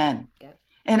 Amen. Yeah.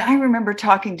 And I remember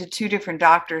talking to two different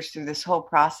doctors through this whole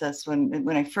process when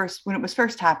it was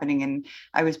first happening, and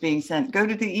I was being sent, go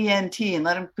to the ENT and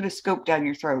let them put a scope down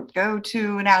your throat, go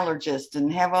to an allergist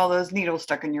and have all those needles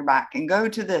stuck in your back, and go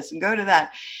to this and go to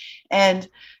that. And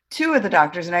two of the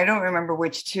doctors, and I don't remember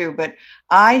which two, but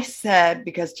I said,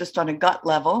 because just on a gut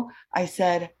level, I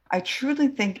said, I truly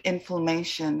think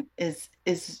inflammation is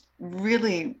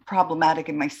really problematic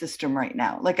in my system right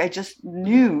now. Like, I just Hmm.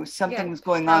 knew something Yeah, was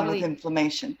going on with probably,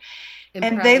 inflammation. and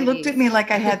And they probably looked at yeast. me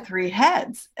like I had three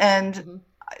heads. And Hmm.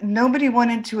 nobody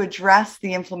wanted to address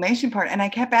the inflammation part. And I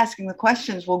kept asking the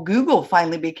questions. Well, Google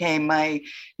finally became my,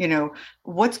 you know,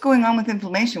 what's going on with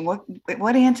inflammation?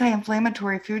 What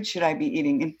anti-inflammatory food should I be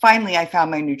eating? And finally I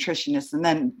found my nutritionist, and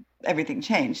then everything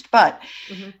changed. But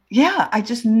Hmm. yeah, I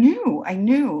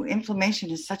knew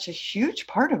inflammation is such a huge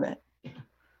part of it.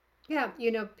 Yeah,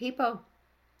 people,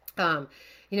 um,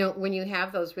 when you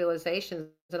have those realizations,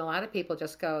 and a lot of people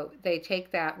just go, they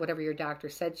take that, whatever your doctor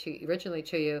said to you originally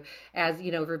to you, as,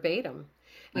 verbatim,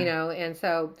 Right. and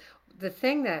so the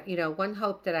thing that, one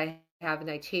hope that I have and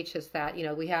I teach is that,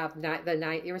 we have the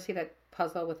nine, you ever see that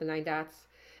puzzle with the nine dots?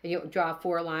 And you draw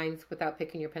four lines without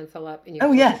picking your pencil up, and you're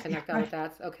Oh, supposed to yes. Yeah, connect all the right.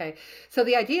 dots. Okay. So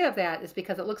the idea of that is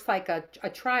because it looks like a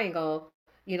triangle,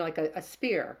 like a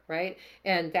spear, right?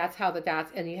 And that's how the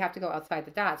dots, and you have to go outside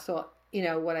the dots. So,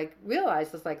 what I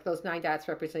realized is like those nine dots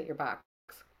represent your box.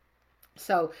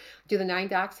 So, do the nine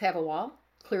dots have a wall?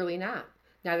 Clearly not.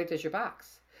 Neither does your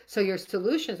box. So, your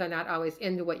solutions are not always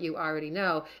into what you already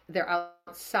know. They're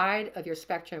outside of your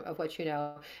spectrum of what you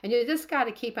know. And you just got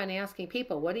to keep on asking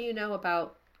people, what do you know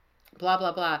about blah,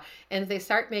 blah, blah? And if they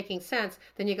start making sense,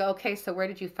 then you go, okay, so where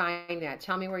did you find that?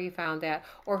 Tell me where you found that.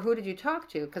 Or who did you talk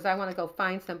to? Because I want to go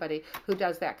find somebody who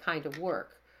does that kind of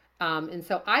work. And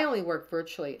so I only work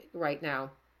virtually right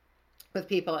now with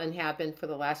people and have been for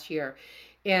the last year.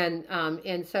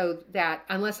 And so that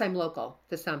unless I'm local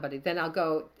to somebody, then I'll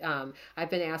go. I've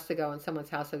been asked to go in someone's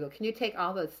house. I go, can you take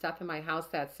all the stuff in my house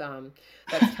that's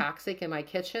toxic in my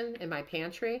kitchen, in my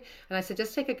pantry? And I said,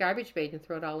 just take a garbage bag and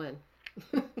throw it all in.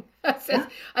 I said, Yeah.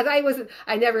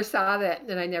 I never saw that,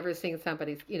 and I never seen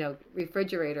somebody's,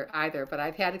 refrigerator either. But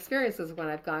I've had experiences when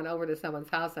I've gone over to someone's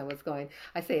house and was going,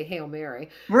 I say Hail Mary,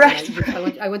 and Right.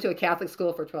 Right. I went to a Catholic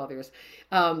school for 12 years.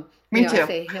 Me I too.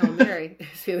 say Hail Mary,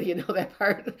 so you know that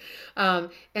part.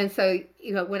 And so,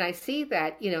 when I see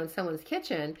that, in someone's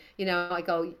kitchen, I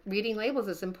go, reading labels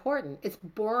is important. It's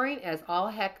boring as all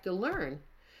heck to learn.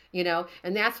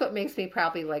 And that's what makes me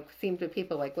probably like seem to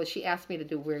people like, well, she asked me to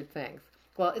do weird things.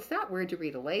 Well, it's not weird to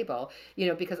read a label,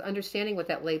 because understanding what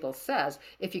that label says,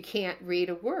 if you can't read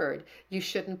a word, you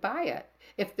shouldn't buy it.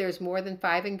 If there's more than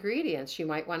five ingredients, you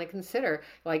might want to consider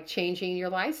like changing your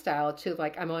lifestyle to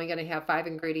like, I'm only going to have 5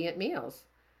 ingredient meals.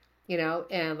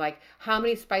 And like how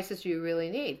many spices do you really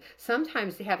need?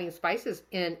 Sometimes having spices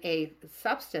in a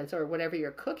substance or whatever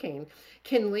you're cooking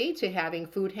can lead to having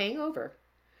food hangover,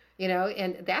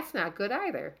 and that's not good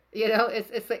either.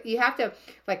 It's like you have to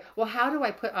like, well, how do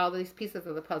I put all these pieces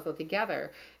of the puzzle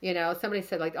together? Somebody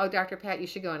said like, oh, Dr. Pat, you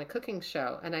should go on a cooking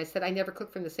show. And I said, I never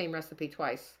cook from the same recipe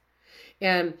twice.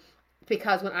 And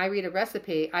because when I read a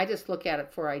recipe, I just look at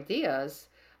it for ideas,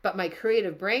 but my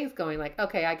creative brain's going like,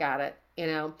 okay, I got it.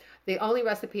 The only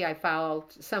recipe I follow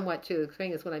somewhat to the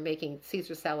thing is when I'm making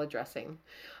Caesar salad dressing.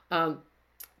 Um,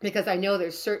 because I know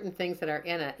there's certain things that are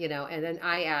in it, and then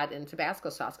I add in Tabasco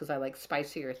sauce because I like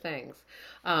spicier things,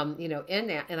 in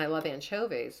that, and I love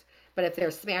anchovies. But if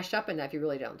they're smashed up enough, you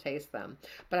really don't taste them.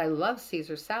 But I love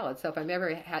Caesar salad. So if I'm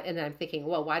ever had, and I'm thinking,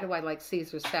 well, why do I like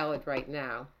Caesar salad right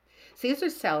now?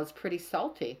 Caesar salad's pretty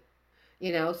salty.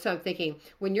 So I'm thinking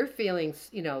when you're feeling,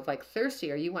 like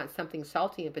thirsty or you want something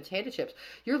salty and potato chips,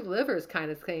 your liver's kind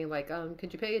of saying like,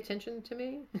 could you pay attention to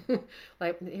me?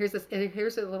 Like here's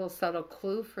a little subtle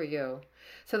clue for you.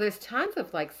 So there's tons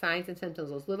of like signs and symptoms,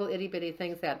 those little itty bitty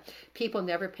things that people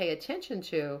never pay attention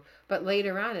to, but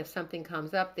later on, if something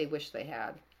comes up, they wish they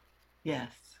had.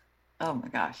 Yes. Oh my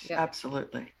gosh, Yep.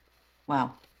 absolutely.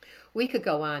 Wow. We could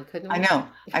go on, couldn't I we? know.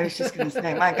 I was just going to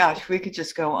say, my gosh, we could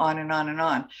just go on and on and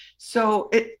on. So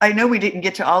I know we didn't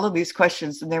get to all of these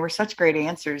questions, and they were such great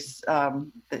answers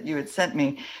that you had sent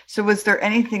me. So was there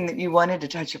anything that you wanted to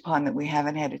touch upon that we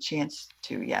haven't had a chance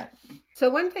to yet? So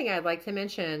one thing I'd like to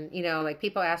mention, like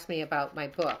people ask me about my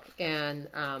book, and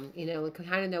kind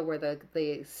of know where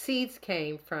the seeds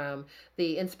came from,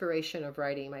 the inspiration of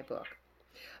writing my book.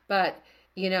 But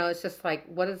it's just like,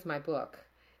 what is my book?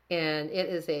 And it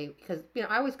is because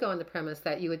I always go on the premise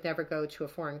that you would never go to a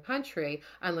foreign country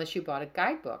unless you bought a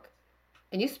guidebook,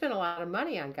 and you spend a lot of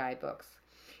money on guidebooks.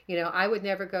 I would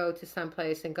never go to some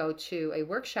place and go to a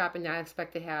workshop and not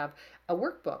expect to have a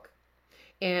workbook.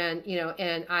 And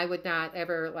I would not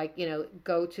ever like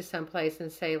go to some place and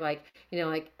say like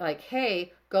like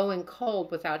hey, go in cold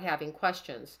without having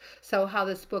questions. So how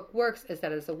this book works is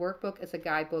that it's a workbook, it's a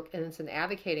guidebook, and it's an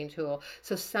advocating tool,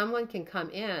 so someone can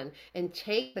come in and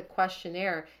take the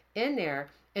questionnaire in there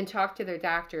and talk to their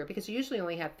doctor, because you usually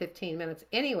only have 15 minutes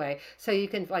anyway, so you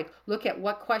can like look at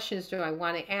what questions do I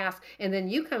want to ask, and then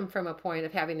you come from a point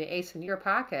of having the ace in your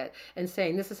pocket and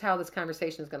saying this is how this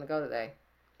conversation is going to go today.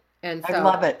 And I so,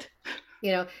 love it.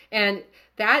 and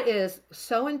that is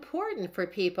so important for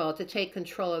people to take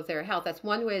control of their health. That's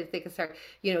one way that they can start,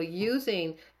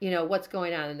 using, what's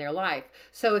going on in their life.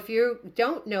 So if you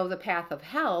don't know the path of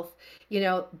health,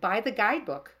 buy the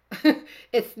guidebook.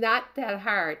 It's not that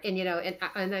hard. And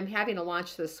I'm having a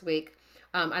launch this week.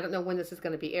 I don't know when this is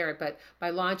going to be aired, but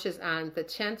my launch is on the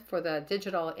 10th for the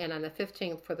digital and on the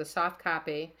 15th for the soft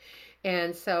copy.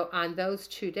 And so on those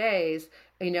 2 days,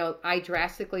 I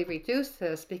drastically reduce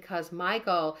this because my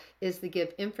goal is to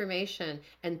give information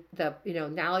and the,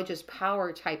 knowledge is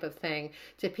power type of thing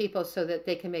to people so that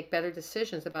they can make better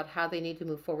decisions about how they need to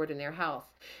move forward in their health,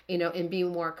 and be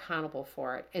more accountable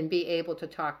for it and be able to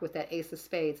talk with that ace of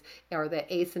spades or that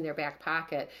ace in their back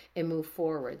pocket and move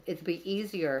forward. It'd be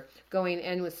easier going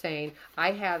in with saying,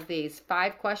 I have these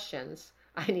 5 questions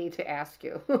I need to ask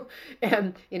you.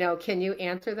 And, can you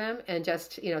answer them and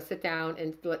just, sit down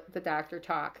and let the doctor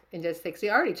talk and just think, see,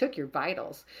 I already took your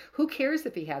vitals. Who cares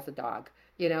if he has a dog?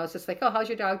 It's just like, oh, how's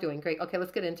your dog doing? Great. Okay,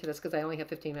 let's get into this because I only have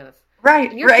 15 minutes. Right,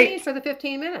 And you're paying right. for the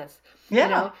 15 minutes,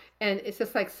 Yeah. and it's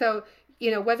just like, so,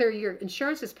 whether your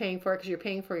insurance is paying for it because you're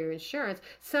paying for your insurance,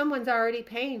 someone's already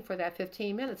paying for that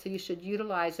 15 minutes. So you should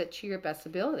utilize it to your best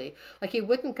ability. Like you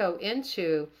wouldn't go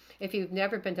into, if you've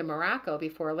never been to Morocco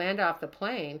before, land off the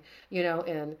plane,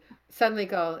 and suddenly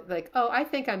go like, oh, I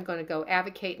think I'm going to go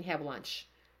advocate and have lunch,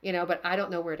 but I don't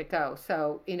know where to go.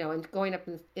 So, and going up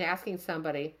and asking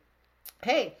somebody,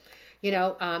 hey,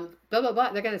 blah blah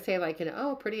blah. They're going to say like,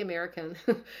 oh, pretty American.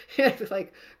 It's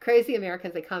like crazy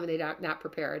Americans. They come and they're not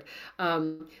prepared.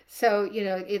 So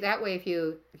that way, if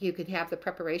you can have the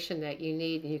preparation that you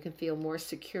need, and you can feel more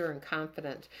secure and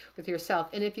confident with yourself.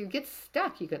 And if you get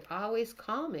stuck, you can always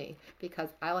call me because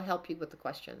I'll help you with the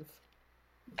questions.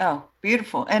 Oh,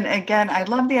 beautiful. And again, I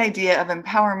love the idea of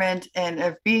empowerment and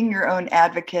of being your own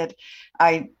advocate.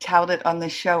 I tout it on the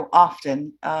show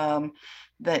often.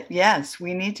 That yes,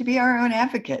 we need to be our own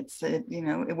advocates.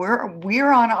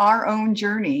 We're on our own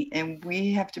journey, and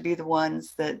we have to be the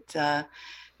ones that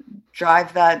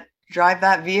drive that drive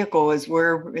that vehicle as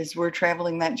we're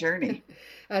traveling that journey.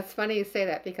 It's funny you say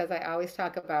that because I always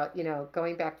talk about,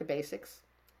 going back to basics.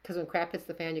 Because when crap hits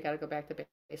the fan, you got to go back to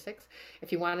basics.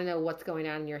 If you want to know what's going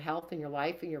on in your health, in your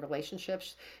life, in your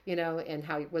relationships, and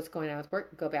what's going on with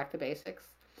work, go back to basics.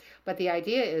 But the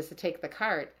idea is to take the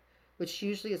cart, which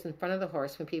usually is in front of the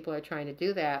horse when people are trying to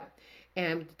do that,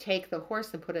 and take the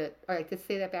horse and put it, or I could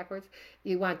say that backwards.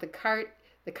 You want the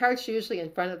cart's usually in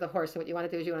front of the horse. And what you want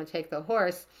to do is you want to take the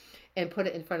horse and put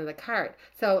it in front of the cart.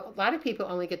 So a lot of people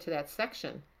only get to that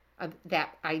section of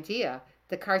that idea.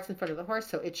 The cart's in front of the horse,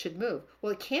 so it should move.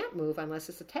 Well, it can't move unless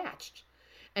it's attached.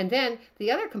 And then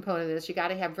the other component is you got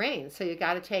to have reins. So you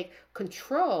got to take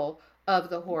control of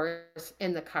the horse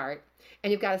in the cart,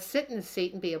 and you've got to sit in the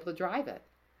seat and be able to drive it.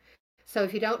 So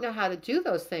if you don't know how to do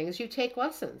those things, you take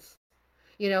lessons.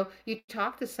 You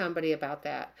talk to somebody about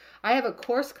that. I have a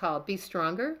course called Be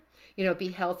Stronger, be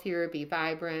healthier, be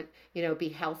vibrant, be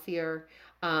healthier.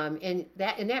 And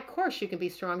that in that course, you can be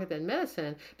stronger than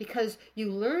medicine because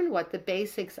you learn what the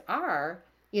basics are,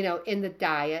 in the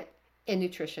diet and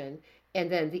nutrition,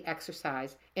 and then the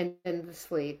exercise, and then the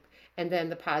sleep, and then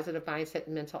the positive mindset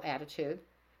and mental attitude.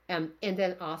 And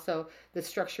then also the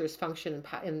structures, function,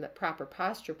 and the proper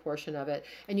posture portion of it.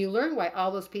 And you learn why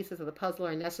all those pieces of the puzzle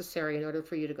are necessary in order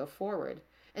for you to go forward.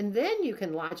 And then you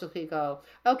can logically go,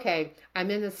 okay,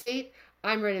 I'm in the seat,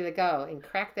 I'm ready to go, and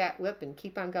crack that whip and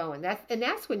keep on going.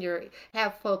 That's when you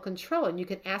have full control and you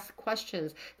can ask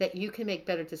questions that you can make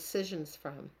better decisions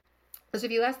from. Because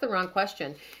if you ask the wrong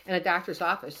question in a doctor's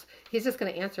office, he's just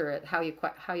going to answer it how you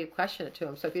question it to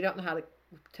him. So if you don't know how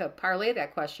to parlay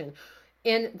that question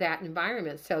in that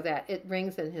environment so that it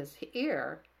rings in his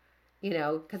ear,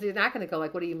 because he's not going to go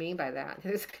like, "What do you mean by that?"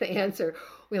 He's going to answer,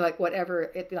 like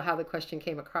whatever how the question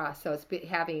came across. So it's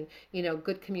having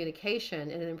good communication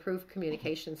and improved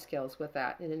communication skills with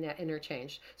that and in that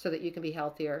interchange, so that you can be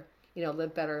healthier,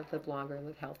 live better, live longer,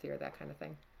 live healthier, that kind of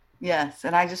thing. Yes,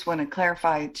 and I just want to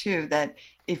clarify too that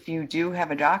if you do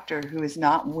have a doctor who is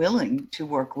not willing to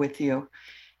work with you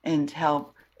and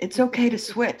help, it's okay to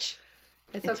switch.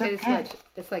 It's It's okay to okay. switch.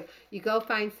 It's like you go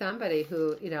find somebody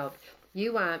who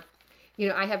you want.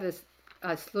 I have this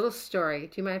little story.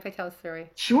 Do you mind if I tell a story?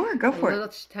 Sure, go A for it.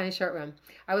 little tiny short one.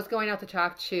 I was going out to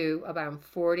talk to about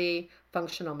 40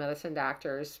 functional medicine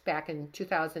doctors back in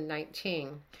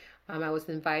 2019. I was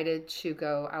invited to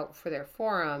go out for their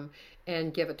forum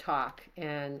and give a talk.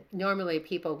 And normally,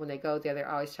 people, when they go there,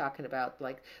 they're always talking about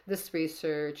like this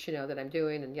research, that I'm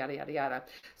doing and yada, yada, yada.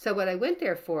 So, what I went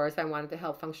there for is I wanted to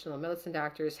help functional medicine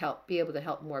doctors be able to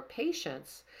help more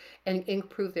patients and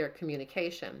improve their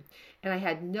communication. And I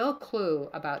had no clue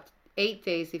about 8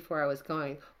 days before I was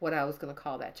going what I was going to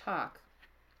call that talk.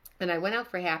 And I went out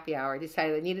for happy hour. I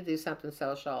decided I needed to do something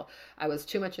social. I was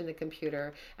too much in the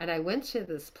computer. And I went to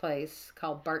this place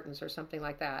called Barton's or something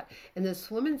like that. And this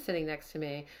woman sitting next to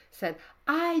me said,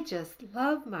 I just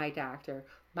love my doctor.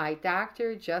 My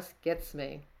doctor just gets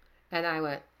me. And I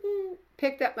went,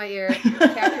 picked up my ear,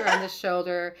 tapped her on the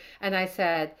shoulder, and I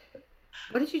said,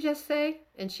 what did you just say?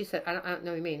 And she said, I don't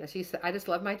know what you mean. She said, I just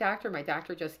love my doctor. My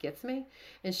doctor just gets me.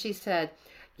 And she said,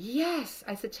 yes.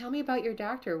 I said, tell me about your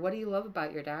doctor. What do you love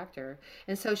about your doctor?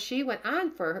 And so she went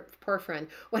on for her poor friend,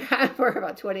 went on for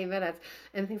about 20 minutes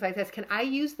and things like this. Can I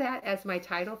use that as my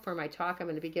title for my talk? I'm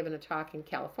going to be giving a talk in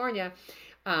California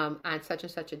on such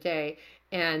and such a day.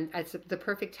 And it's the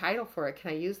perfect title for it.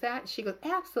 Can I use that? She goes,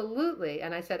 absolutely.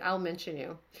 And I said, I'll mention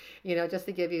you, just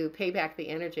to give you pay back the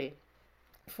energy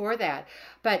for that.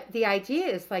 But the idea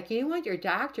is like you want your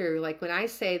doctor, like when I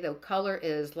say the color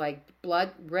is like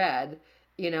blood red,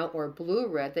 or blue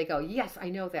red, they go, yes, I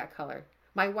know that color.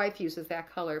 My wife uses that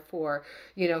color for,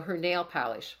 her nail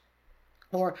polish.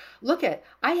 Or look at,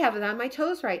 I have it on my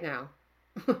toes right now.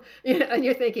 And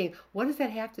you're thinking, what does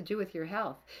that have to do with your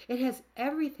health? It has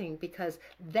everything because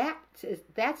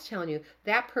that's telling you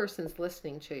that person's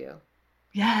listening to you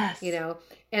you Yes. know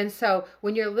and so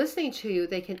when you're listening to you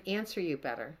they can answer you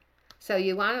better. So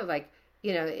you want to like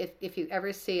if you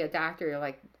ever see a doctor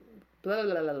like blah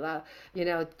blah blah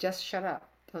blah, just shut up,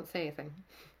 don't say anything.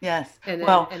 Yes. and then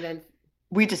Well, and then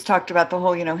we just talked about the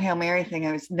whole, Hail Mary thing.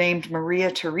 I was named Maria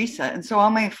Teresa. And so all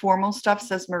my formal stuff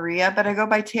says Maria, but I go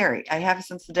by Terry. I have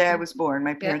since the day I mhm, was born. My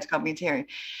yeah. parents called me Terry.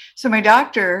 So my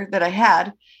doctor that I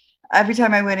had, every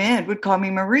time I went in, would call me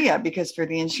Maria because for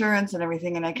the insurance and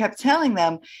everything. And I kept telling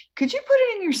them, could you put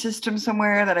it in your system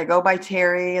somewhere that I go by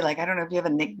Terry? Like, I don't know if you have a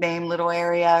nickname little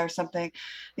area or something.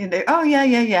 And they, oh, yeah,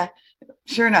 yeah, yeah.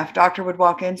 Sure enough, doctor would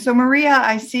walk in. So Maria,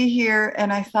 I see here.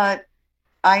 And I thought,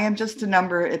 I am just a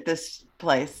number at this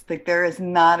place. Like there is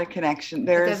not a connection. It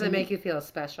There is doesn't make you feel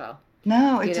special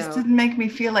no, it you just know didn't make me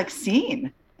feel like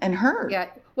seen. and heard. Yeah.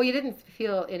 Well, you didn't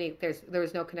feel any, there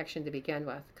was no connection to begin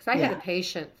with. Because I had a Yeah.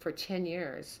 patient for 10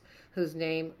 years whose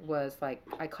name was like,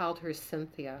 I called her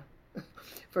Cynthia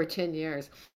for 10 years.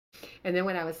 And then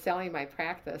when I was selling my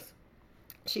practice,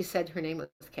 she said her name was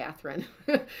Catherine.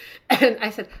 And I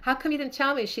said, how come you didn't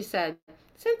tell me? She said,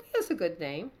 Cynthia's a good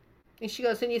name. And she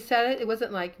goes, and you said it. It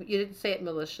wasn't like you didn't say it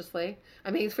maliciously. I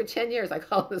mean, for 10 years, I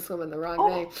called this woman the wrong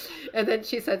name. Oh, And then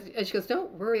she said, and she goes,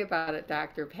 don't worry about it,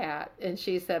 Dr. Pat. And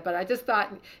she said, but I just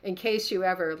thought in case you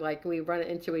ever, like, we run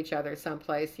into each other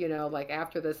someplace, like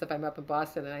after this, if I'm up in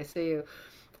Boston and I see you,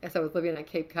 as I was living on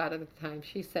Cape Cod at the time,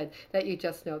 she said that you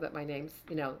just know that my name's,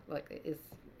 like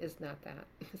is not that.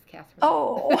 It's Catherine.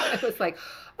 oh, I was like,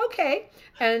 okay.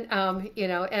 And,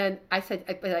 and I said,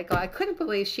 I couldn't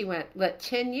believe she let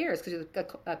 10 years, because she was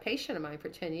a patient of mine for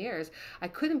 10 years. I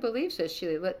couldn't believe that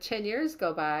she let 10 years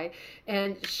go by.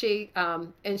 And she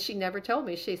never told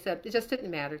me. She said, it just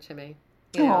didn't matter to me,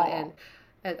 oh.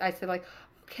 and I said, like,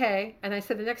 okay. And I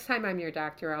said, the next time I'm your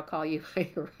doctor, I'll call you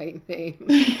by your right name.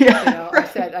 Yeah, I right.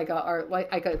 said, I go, or like,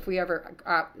 I go, if we ever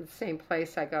are the same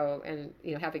place, I go and,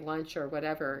 having lunch or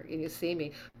whatever, and you see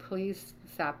me, please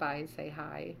stop by and say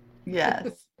hi.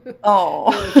 Yes. But it was,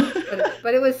 Oh.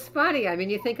 but it was funny. I mean,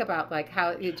 you think about like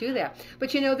how you do that,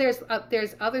 but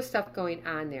there's other stuff going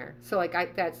on there. So like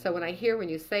so when I hear when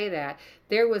you say that,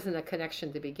 there wasn't a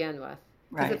connection to begin with.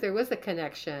 Because if Right. there was a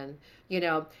connection,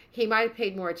 he might have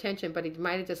paid more attention, but he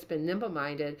might have just been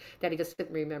nimble-minded that he just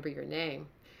didn't remember your name.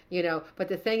 But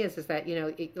the thing is that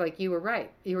like you were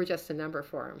right, you were just a number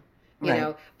for him.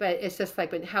 Right. But it's just like,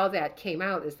 but how that came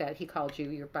out is that he called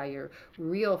you by your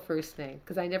real first name,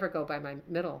 because I never go by my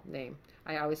middle name.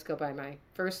 I always go by my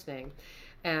first name.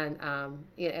 And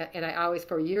I always,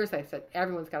 for years, I said,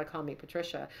 everyone's got to call me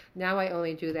Patricia. Now I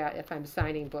only do that if I'm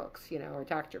signing books, or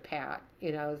Dr. Pat,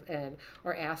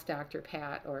 or Ask Dr.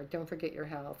 Pat, or Don't Forget Your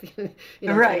Health, things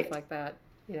Right. like that.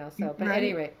 So, but Right.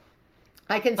 anyway,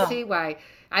 I can Oh, see why.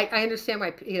 I understand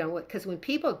why, because when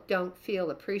people don't feel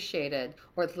appreciated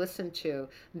or listened to,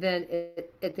 then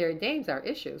their names are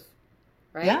issues,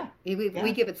 right? yeah. We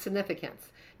Yes. give it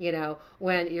significance,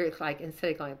 when you're like,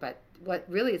 instead of going, but what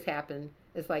really has happened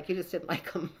is like you just didn't like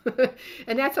him,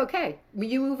 and that's okay.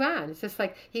 You move on. It's just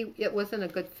like it wasn't a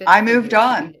good fit I for moved you. So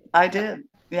on. I did.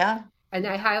 Yeah. and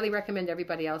I highly recommend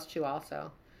everybody else to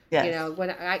also. Yes.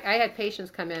 When I had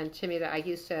patients come in to me that I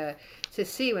used to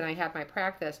see when I had my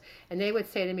practice, and they would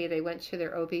say to me they went to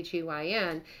their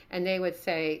OBGYN, and they would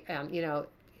say,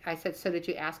 I said, so did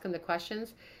you ask him the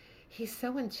questions? He's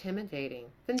so intimidating.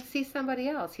 Then see somebody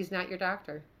else. He's not your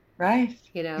doctor, Right.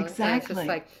 and it's just Exactly.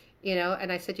 like,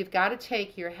 and I said, you've got to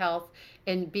take your health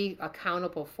and be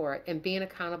accountable for it. And being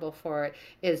accountable for it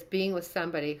is being with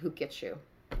somebody who gets you.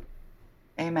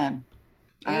 Amen.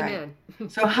 All right. Amen.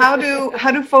 So how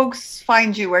do folks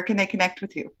find you? Where can they connect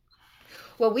with you?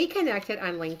 Well, we connected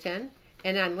on LinkedIn.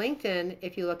 And on LinkedIn,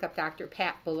 if you look up Dr.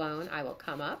 Pat Boulogne, I will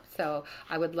come up. So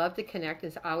I would love to connect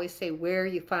and always say where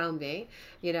you found me.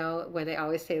 When they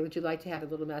always say, would you like to have a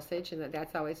little message? And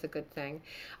that's always a good thing.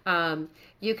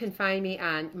 You can find me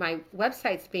on my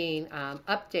website's being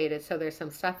updated. So there's some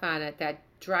stuff on it that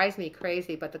drives me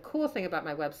crazy. But the cool thing about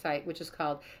my website, which is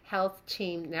called Health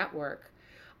Team Network,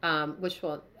 which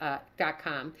will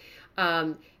 .com,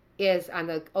 is on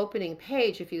the opening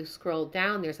page. If you scroll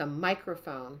down, there's a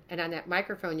microphone, and on that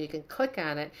microphone you can click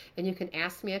on it and you can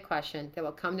ask me a question that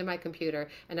will come to my computer,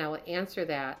 and I will answer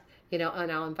that, and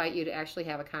I'll invite you to actually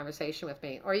have a conversation with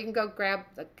me, or you can go grab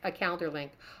a calendar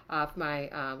link off my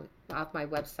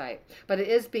website. But it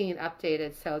is being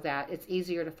updated so that it's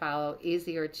easier to follow,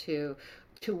 easier to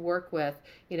work with,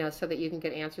 so that you can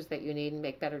get answers that you need and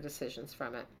make better decisions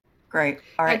from it. Great.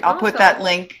 All right. And I'll put also, that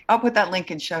link. I'll put that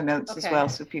link in show notes as okay, well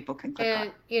so people can click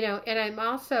on and and I'm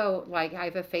also like, I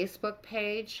have a Facebook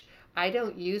page. I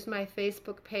don't use my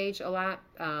Facebook page a lot.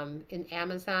 In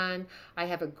Amazon, I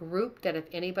have a group that if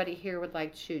anybody here would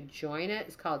like to join it,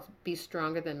 it's called Be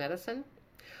Stronger Than Medicine.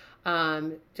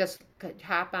 Just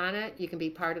hop on it. You can be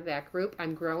part of that group.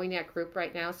 I'm growing that group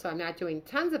right now, so I'm not doing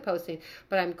tons of posting,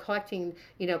 but I'm collecting,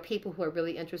 people who are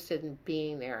really interested in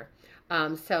being there,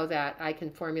 so that I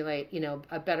can formulate,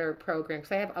 a better program.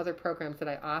 Because I have other programs that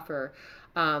I offer,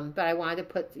 but I wanted to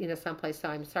put, someplace. So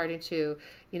I'm starting to,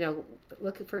 you know,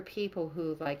 look for people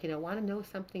who like, want to know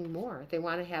something more. They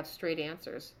want to have straight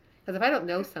answers. Because if I don't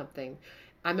know something,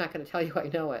 I'm not going to tell you I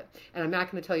know it, and I'm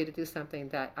not going to tell you to do something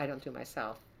that I don't do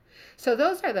myself. So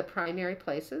those are the primary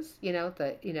places,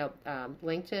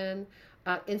 LinkedIn,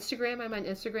 Instagram. I'm on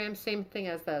Instagram. Same thing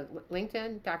as the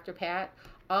LinkedIn, Dr. Pat.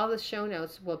 All the show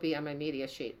notes will be on my media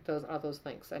sheet. All those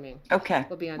links. I mean, Okay.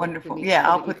 will be on the Wonderful. media Yeah, so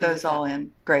I'll that you put can those use all that.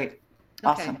 in. Great. Okay.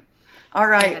 Awesome. All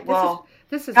Yeah, right. Well,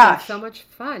 this has been so gosh, much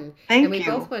fun. And thank we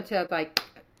both you. went to like,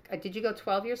 did you go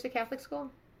 12 years to Catholic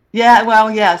school? Yeah, well,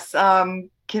 yes. No,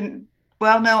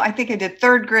 I think I did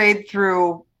third grade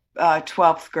through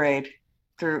 12th grade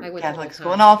I through went the whole Catholic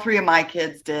school, and time. all three of my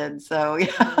kids did. So,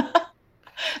 Uh-huh. yeah.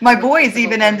 I My went boys the whole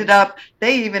even time.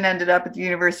 they even ended up at the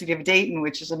University of Dayton,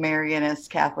 which is a Marianist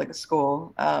Catholic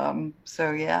school.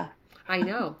 So yeah. I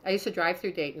know. I used to drive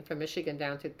through Dayton from Michigan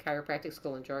down to chiropractic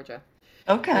school in Georgia.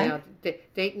 You Okay. know,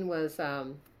 Dayton was,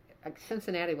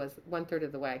 Cincinnati was one third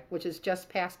of the way, which is just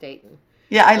past Dayton.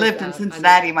 Yeah, I Was lived in on the,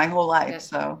 Cincinnati my whole life, yeah,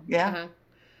 so yeah, uh-huh.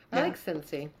 I yeah. like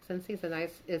Cincy. Cincy's a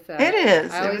nice. It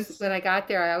is. I It always was when I got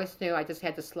there, I always knew I just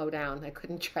had to slow down. I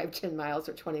couldn't drive 10 miles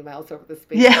or 20 miles over the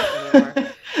speed yeah. limit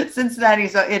anymore.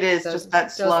 Cincinnati's it is Those just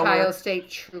that those Ohio slower. State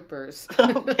troopers.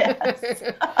 Oh, yes.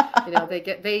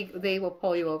 They will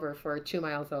pull you over for 2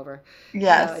 miles over. It's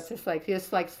Yes. just like you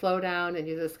just like slow down and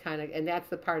you just kind of and that's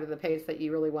the part of the pace that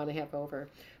you really want to have over.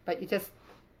 But you just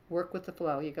work with the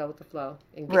flow. You go with the flow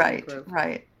and get in the Right, groove.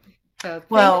 right. So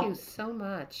thank you Well, so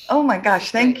much. oh my This is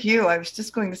gosh, thank great. you. I was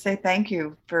just going to say thank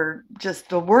you for just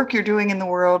the work you're doing in the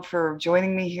world, for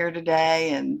joining me here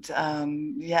today. And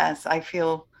yes, I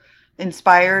feel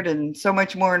inspired and so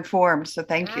much more informed. So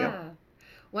thank you. Ah,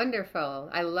 wonderful.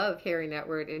 I love hearing that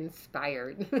word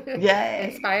inspired.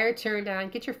 Yay. Inspired, turned on,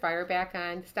 get your fire back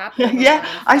on, stop Yeah, overrun,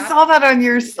 I stop. saw that on Yeah.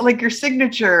 your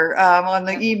signature on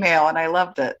the Yeah. email, and I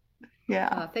loved it.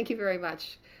 Yeah. Thank you very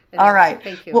much. And All right.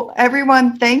 thank you. Well,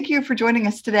 everyone, thank you for joining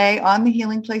us today on the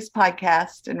Healing Place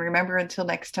podcast. And remember, until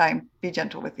next time, be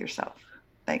gentle with yourself.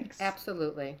 Thanks.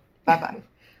 Absolutely. Bye bye.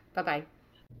 Bye bye.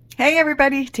 Hey,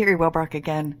 everybody. Terry Welbrock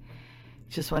again.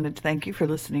 Just wanted to thank you for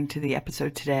listening to the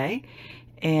episode today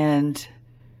and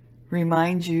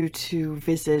remind you to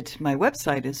visit my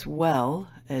website as well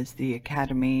as the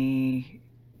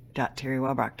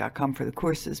academy.terrywellbrock.com for the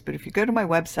courses. But if you go to my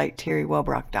website,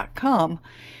 terrywellbrock.com,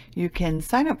 you can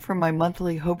sign up for my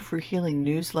monthly Hope for Healing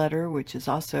newsletter, which is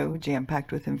also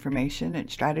jam-packed with information and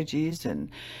strategies and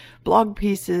blog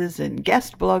pieces and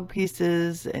guest blog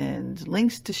pieces and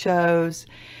links to shows.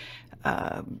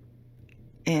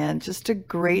 And just a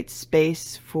great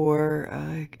space for,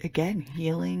 again,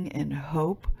 healing and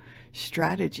hope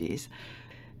strategies.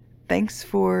 Thanks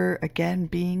for, again,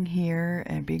 being here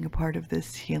and being a part of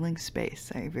this healing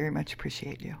space. I very much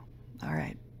appreciate you. All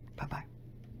right. Bye-bye.